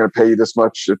 I'm going to pay you this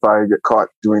much if I get caught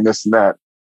doing this and that,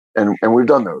 and we've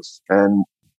done those, and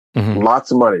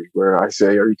lots of money. Where I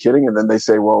say, "Are you kidding?" And then they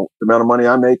say, "Well, the amount of money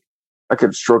I make, I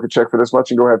could stroke a check for this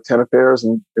much and go have 10 affairs,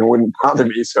 and it wouldn't bother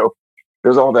me." So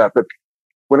there's all that. But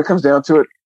when it comes down to it,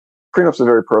 prenup's a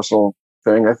very personal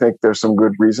thing. I think there's some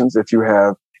good reasons. If you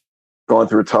have gone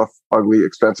through a tough, ugly,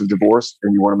 expensive divorce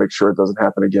and you want to make sure it doesn't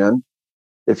happen again,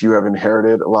 if you have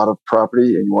inherited a lot of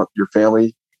property and you want your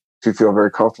family to feel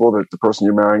very comfortable that the person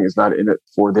you're marrying is not in it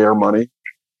for their money,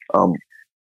 but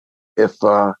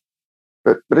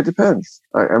it depends.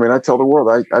 I mean, I tell the world,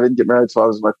 I didn't get married until I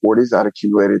was in my 40s. I'd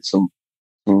accumulated some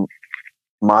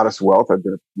modest wealth. I'd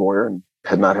been a lawyer and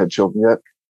had not had children yet.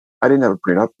 I didn't have a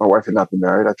prenup. My wife had not been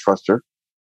married. I trust her.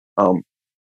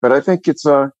 But I think it's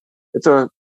a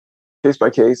case by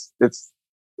case.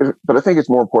 But I think it's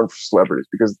more important for celebrities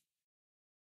because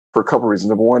for a couple of reasons.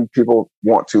 Number one, people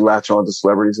want to latch on to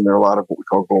celebrities, and there are a lot of what we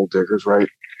call gold diggers, right?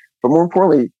 But more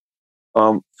importantly,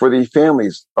 for the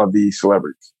families of the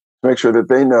celebrities, to make sure that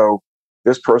they know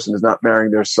this person is not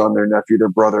marrying their son, their nephew, their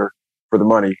brother for the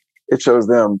money. It shows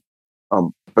them.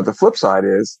 But the flip side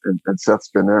is, and Seth's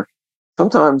been there,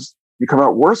 sometimes you come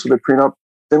out worse with a prenup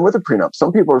than with a prenup.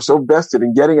 Some people are so vested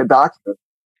in getting a document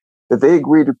that they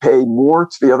agree to pay more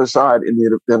to the other side in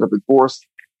the event of divorce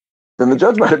than the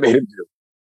judge might have made him do.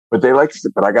 But they like to say,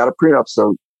 but I got a prenup,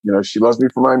 so she loves me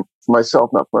for myself,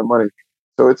 not for my money.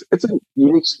 So it's a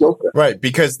unique skill set. Right,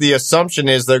 because the assumption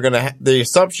is the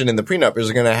assumption in the prenup is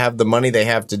they're going to have the money they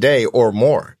have today or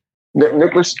more.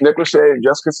 Nick Lachey and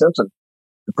Jessica Simpson.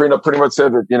 The prenup pretty much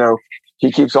said that,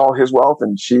 he keeps all his wealth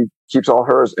and she keeps all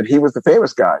hers. And he was the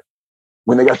famous guy.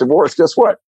 when they got divorced, guess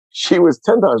what? She was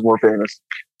 10 times more famous.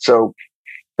 So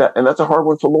that's a hard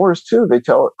one for lawyers too. They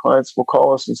tell clients will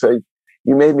call us and say,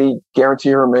 you made me guarantee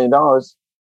her $1 million,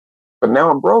 but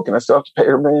now I'm broke and I still have to pay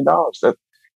her $1 million.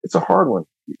 It's a hard one.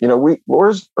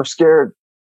 Lawyers are scared.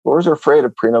 Lawyers are afraid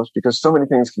of prenups because so many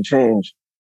things can change.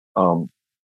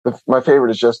 My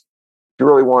favorite is just, if you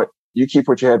really want, you keep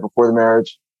what you had before the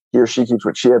marriage. He or she keeps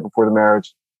what she had before the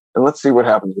marriage, and let's see what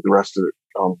happens with the rest of it.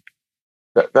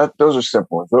 Those are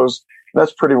simple ones.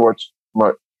 That's pretty much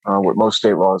what most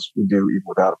state laws would do, even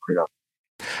without a prenup.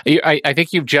 I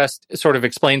think you've just sort of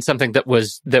explained something that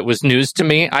was news to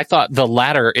me. I thought the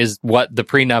latter is what the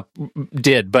prenup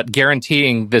did, but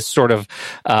guaranteeing this sort of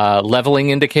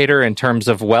leveling indicator in terms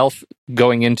of wealth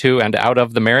going into and out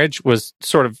of the marriage was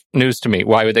sort of news to me.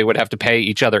 Why they would have to pay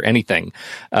each other anything?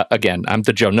 Again, I'm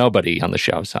the Joe Nobody on the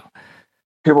show, so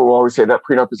people will always say that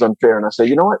prenup is unfair, and I say,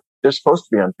 you know what? They're supposed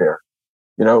to be unfair.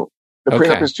 The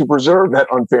prenup is to preserve that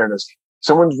unfairness.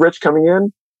 Someone's rich coming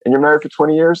in, and you're married for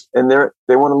 20 years and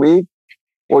they want to leave.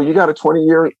 Well, you got a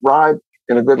 20-year ride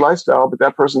in a good lifestyle, but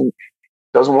that person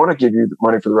doesn't want to give you the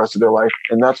money for the rest of their life.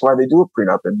 And that's why they do a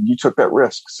prenup. And you took that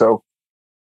risk. So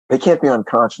they can't be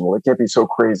unconscionable. They can't be so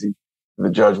crazy that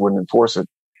the judge wouldn't enforce it.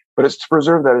 But it's to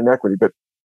preserve that inequity. But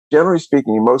generally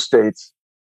speaking, in most states,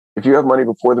 if you have money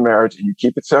before the marriage and you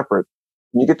keep it separate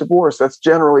and you get divorced, that's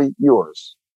generally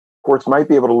yours. Courts might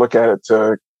be able to look at it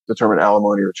to determine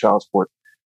alimony or child support.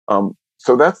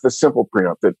 So that's the simple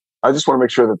prenup. That I just want to make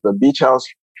sure that the beach house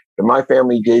that my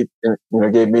family gave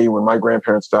me when my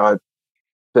grandparents died,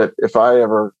 that if I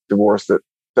ever divorce, that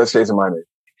stays in my name.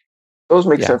 Those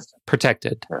make sense.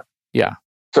 Protected. Yeah.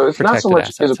 So it's not so much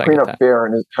is a prenup fair,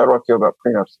 and how do I feel about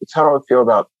prenups? It's how do I feel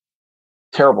about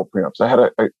terrible prenups. I had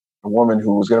a woman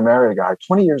who was going to marry a guy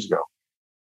 20 years ago.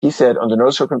 He said under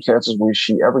no circumstances will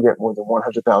she ever get more than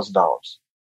 $100,000,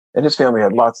 and his family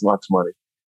had lots and lots of money.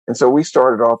 And so we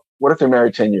started off, what if they're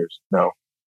married 10 years? No.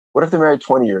 What if they're married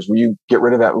 20 years? Will you get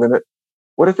rid of that limit?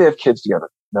 What if they have kids together?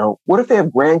 No. What if they have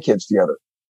grandkids together?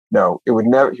 No. He would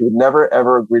never,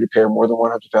 ever agree to pay her more than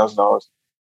 $100,000.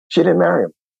 She didn't marry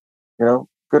him.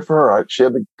 Good for her. She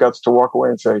had the guts to walk away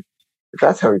and say, if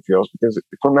that's how he feels, because if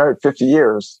we're married 50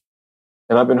 years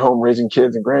and I've been home raising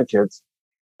kids and grandkids,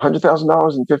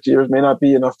 $100,000 in 50 years may not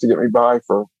be enough to get me by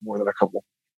for more than a couple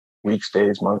weeks,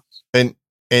 days, months.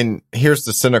 And here's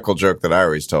the cynical joke that I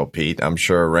always tell Pete. I'm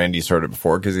sure Randy's heard it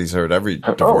before because he's heard every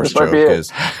divorce joke.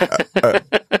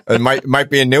 It might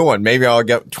be a new one. Maybe I'll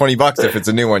get $20 if it's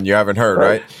a new one you haven't heard,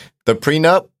 right? The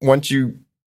prenup, once you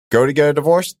go to get a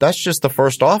divorce, that's just the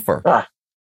first offer.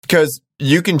 Because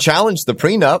you can challenge the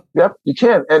prenup. Yep, you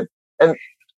can. And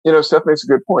Seth makes a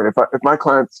good point. If my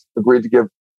client agreed to give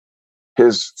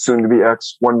his soon-to-be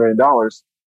ex $1 million,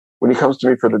 when he comes to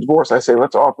me for the divorce, I say,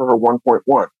 let's offer her 1.1,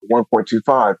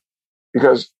 1.25,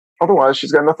 because otherwise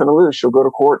she's got nothing to lose. She'll go to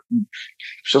court and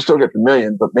she'll still get the $1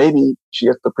 million, but maybe she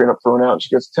gets the prenup thrown out and she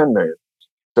gets $10 million.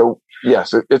 So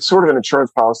yes, it's sort of an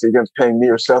insurance policy against paying me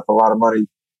or Seth a lot of money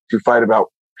to fight about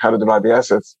how to divide the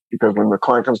assets, because when the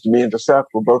client comes to me and to Seth,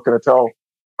 we're both going to tell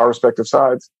our respective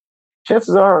sides,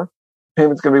 chances are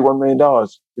payment's going to be $1 million.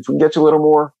 If we can get you a little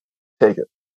more, take it.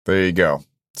 There you go.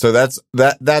 So that's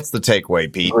the takeaway,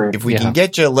 Pete. If we can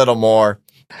get you a little more,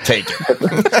 take it.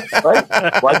 Right?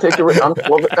 Why take it? Well,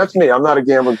 that's me. I'm not a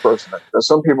gambling person.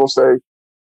 Some people say,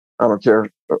 I don't care.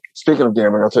 Speaking of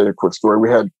gambling, I'll tell you a quick story. We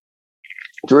had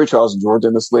jury trials in Georgia,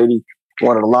 and this lady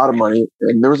wanted a lot of money,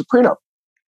 and there was a prenup.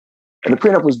 And the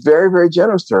prenup was very, very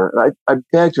generous to her. And I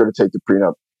begged her to take the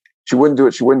prenup. She wouldn't do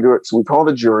it. So we called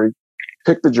the jury,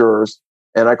 picked the jurors,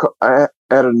 and I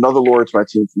added another lawyer to my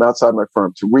team from outside my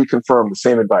firm to reconfirm the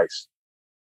same advice.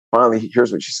 Finally,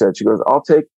 here's what she said. She goes, I'll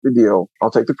take the deal.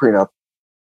 I'll take the prenup,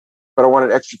 but I want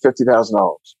an extra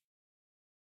 $50,000.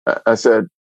 I said,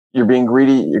 you're being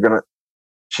greedy.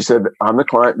 She said, I'm the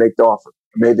client, make the offer.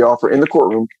 I made the offer in the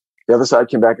courtroom. The other side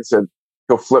came back and said,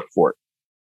 he'll flip for it.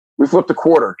 We flipped a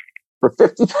quarter for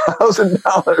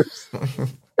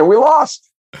 $50,000 and we lost.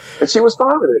 And she was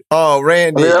fine with it. Oh,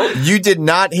 Randy, you did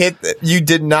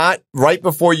not right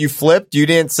before you flipped. You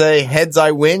didn't say heads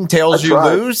I win, tails you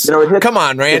lose. Come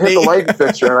on, Randy. It hit the light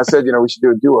fixture, and I said, we should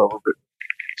do a do-over. But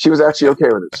she was actually okay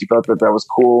with it. She thought that was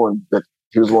cool and that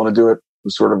he was willing to do it. It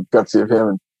was sort of gutsy of him.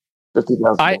 And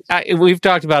 $50,000. We've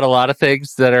talked about a lot of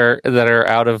things that are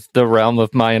out of the realm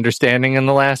of my understanding in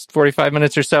the last 45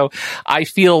 minutes or so. I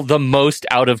feel the most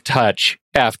out of touch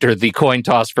after the coin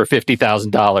toss for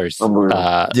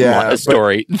 $50,000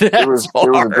 story. It was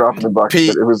a drop in the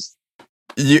bucket.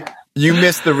 Pete, you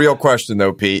missed the real question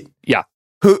though, Pete. Yeah.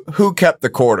 Who kept the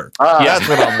quarter? That's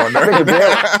what I'm wondering.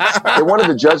 They wanted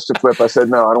the judge to flip. I said,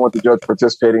 no, I don't want the judge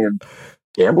participating in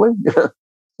gambling.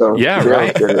 So yeah,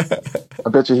 right. Did it. I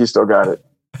bet you he still got it.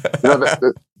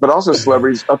 But also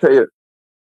celebrities. I'll tell you,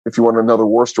 if you want another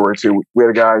war story too, we had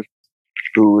a guy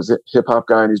who was a hip hop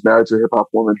guy and he's married to a hip hop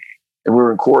woman, and we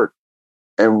were in court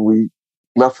and we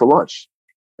left for lunch.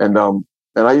 And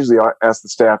I usually ask the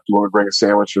staff, do you want to bring a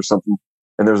sandwich or something?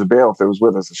 And there was a bailiff that was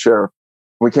with us, a sheriff.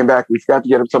 When we came back, we forgot to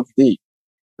get him something to eat.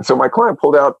 And so my client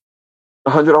pulled out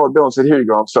a $100 bill and said, here you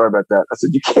go. I'm sorry about that. I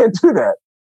said, you can't do that.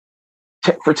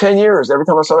 For 10 years, every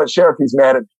time I saw that sheriff, he's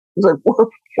mad at me. He's like,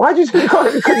 why'd you say you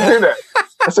couldn't do that?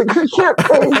 I said, because you can't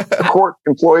pay a court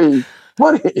employee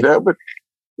money, but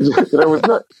it was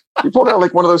not. He pulled out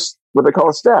like one of those, what they call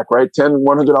a stack, right? 10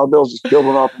 $100 bills, just peeled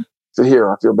one off and said,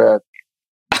 here, I feel bad.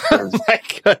 My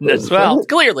goodness. Well,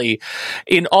 clearly,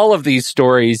 in all of these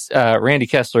stories, Randy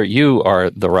Kessler, you are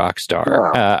the rock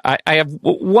star. Yeah. I have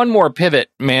one more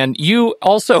pivot, man. You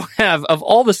also have, of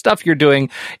all the stuff you're doing,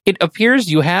 it appears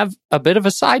you have a bit of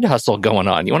a side hustle going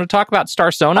on. You want to talk about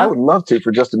Starsona? I would love to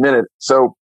for just a minute.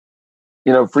 So,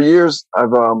 for years,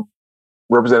 I've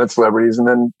represented celebrities, and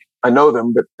then I know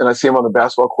them, and I see them on the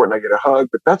basketball court, and I get a hug,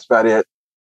 but that's about it.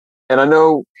 And I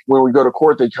know when we go to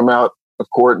court, they come out of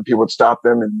court and people would stop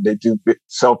them and they do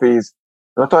selfies.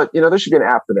 And I thought, there should be an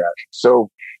app for that.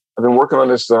 So I've been working on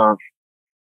this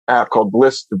app called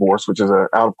Bliss Divorce, which is an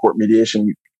out-of-court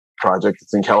mediation project.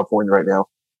 It's in California right now.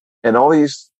 And all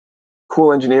these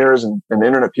cool engineers and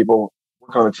internet people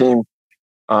working on the team,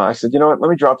 I said, you know what, let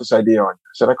me drop this idea on you.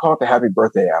 I said, I call it the Happy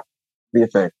Birthday app. What do you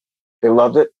think? They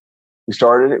loved it. We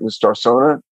started it. It was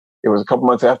Starsona. It was a couple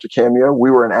months after Cameo. We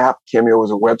were an app. Cameo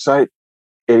was a website.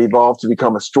 It evolved to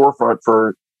become a storefront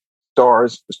for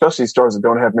stars, especially stars that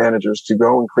don't have managers, to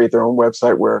go and create their own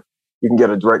website where you can get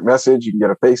a direct message, you can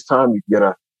get a FaceTime, you can get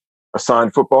a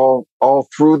signed football, all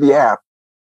through the app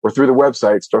or through the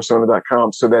website,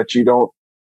 Starsona.com, so that you don't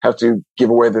have to give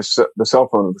away the cell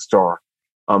phone of the star.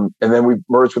 And then we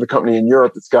merged with a company in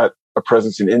Europe that's got a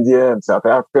presence in India and South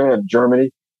Africa and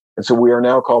Germany. And so we are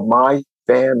now called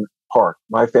MyFanPark,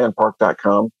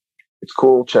 MyFanPark.com. It's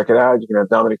cool. Check it out. You can have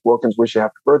Dominique Wilkins wish you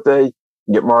happy birthday. You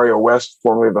can get Mario West,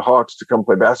 formerly of the Hawks, to come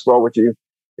play basketball with you.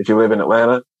 If you live in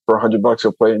Atlanta, for $100,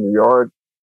 he'll play in your yard.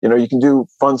 You can do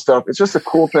fun stuff. It's just a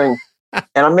cool thing.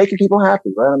 And I'm making people happy,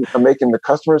 right? I'm making the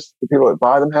customers, the people that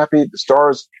buy them happy. The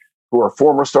stars who are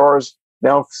former stars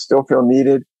now still feel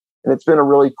needed. And it's been a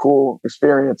really cool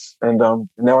experience. And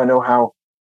now I know how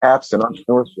apps and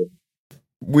entrepreneurs feel.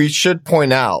 We should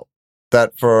point out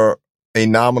that for a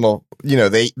nominal,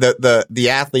 the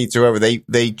athletes, whoever,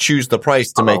 they choose the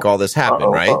price to make all this happen,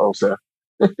 right? Sir.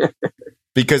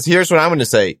 Because here's what I'm going to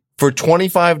say. For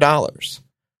 $25,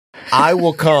 I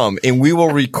will come and we will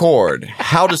record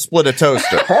how to split a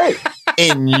toaster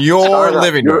in your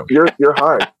living room. You're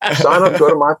hired. Sign up, go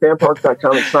to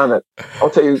myfanpark.com and sign it. I'll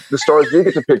tell you, the stars do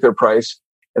get to pick their price.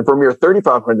 And for a mere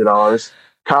 $3,500,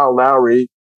 Kyle Lowry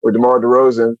or DeMar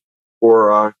DeRozan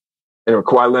or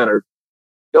Kawhi Leonard,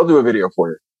 they'll do a video for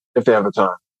you if they have the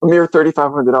time. A mere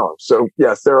 $3,500. So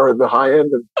yes, there are the high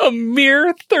end. A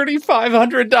mere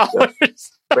 $3,500.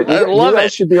 Yes. But you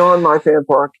guys should be on My Fan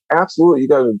Park. Absolutely. You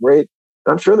guys are great.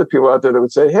 I'm sure there are people out there that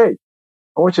would say, hey,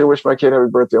 I want you to wish my kid happy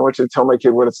birthday. I want you to tell my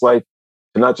kid what it's like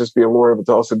to not just be a lawyer, but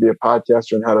to also be a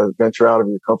podcaster and how to venture out of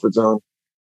your comfort zone.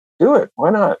 Do it. Why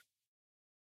not?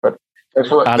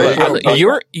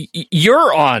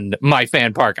 You're on My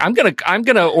Fan Park. I'm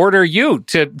gonna order you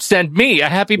to send me a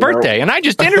happy birthday, and I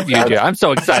just interviewed you. I'm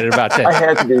so excited about that. I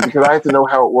had to be, because I have to know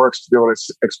how it works to be able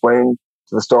to explain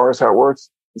to the stars how it works.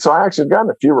 So I actually have gotten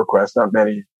a few requests, not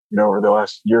many, over the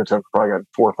last year or two. I've probably got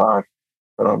 4 or 5.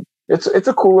 But it's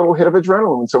a cool little hit of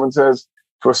adrenaline when someone says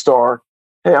to a star,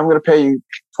 "Hey, I'm going to pay you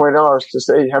 $20 to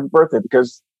say happy birthday,"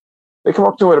 because they come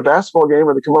up to him at a basketball game,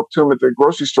 or they come up to him at the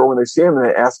grocery store when they see him and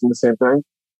they ask him the same thing.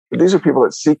 But these are people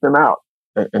that seek them out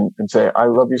and say, "I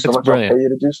love you so much, brilliant. I'll pay you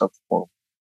to do something for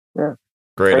them." Yeah.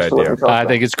 Great idea. I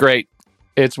think it's great.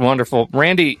 It's wonderful.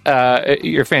 Randy,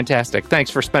 you're fantastic. Thanks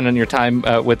for spending your time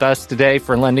with us today,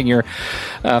 for lending your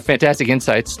fantastic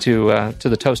insights to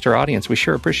the Toaster audience. We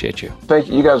sure appreciate you. Thank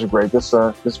you. You guys are great. This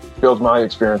builds my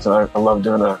experience, and I love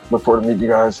doing it. Look forward to meeting you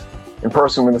guys in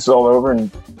person when this is all over.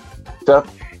 And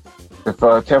Seth, if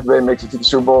Tampa Bay makes it to the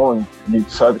Super Bowl and you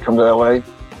decide to come to LA, you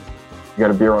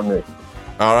got a beer on me.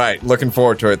 All right. Looking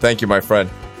forward to it. Thank you, my friend.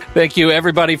 Thank you,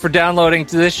 everybody, for downloading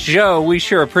to this show. We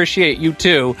sure appreciate you,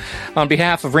 too. On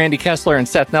behalf of Randy Kessler and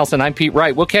Seth Nelson, I'm Pete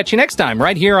Wright. We'll catch you next time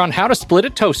right here on How to Split a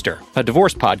Toaster, a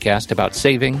divorce podcast about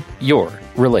saving your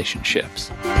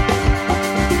relationships.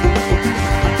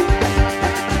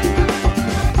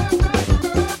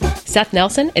 Seth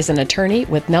Nelson is an attorney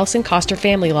with Nelson Coster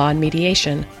Family Law and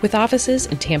Mediation, with offices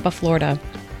in Tampa, Florida.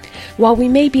 While we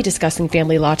may be discussing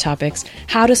family law topics,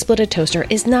 How to Split a Toaster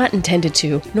is not intended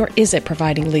to, nor is it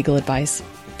providing legal advice.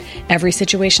 Every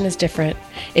situation is different.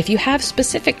 If you have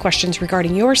specific questions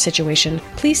regarding your situation,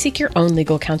 please seek your own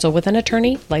legal counsel with an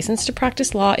attorney licensed to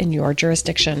practice law in your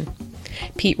jurisdiction.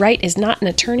 Pete Wright is not an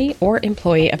attorney or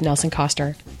employee of Nelson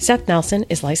Coster. Seth Nelson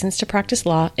is licensed to practice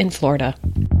law in Florida.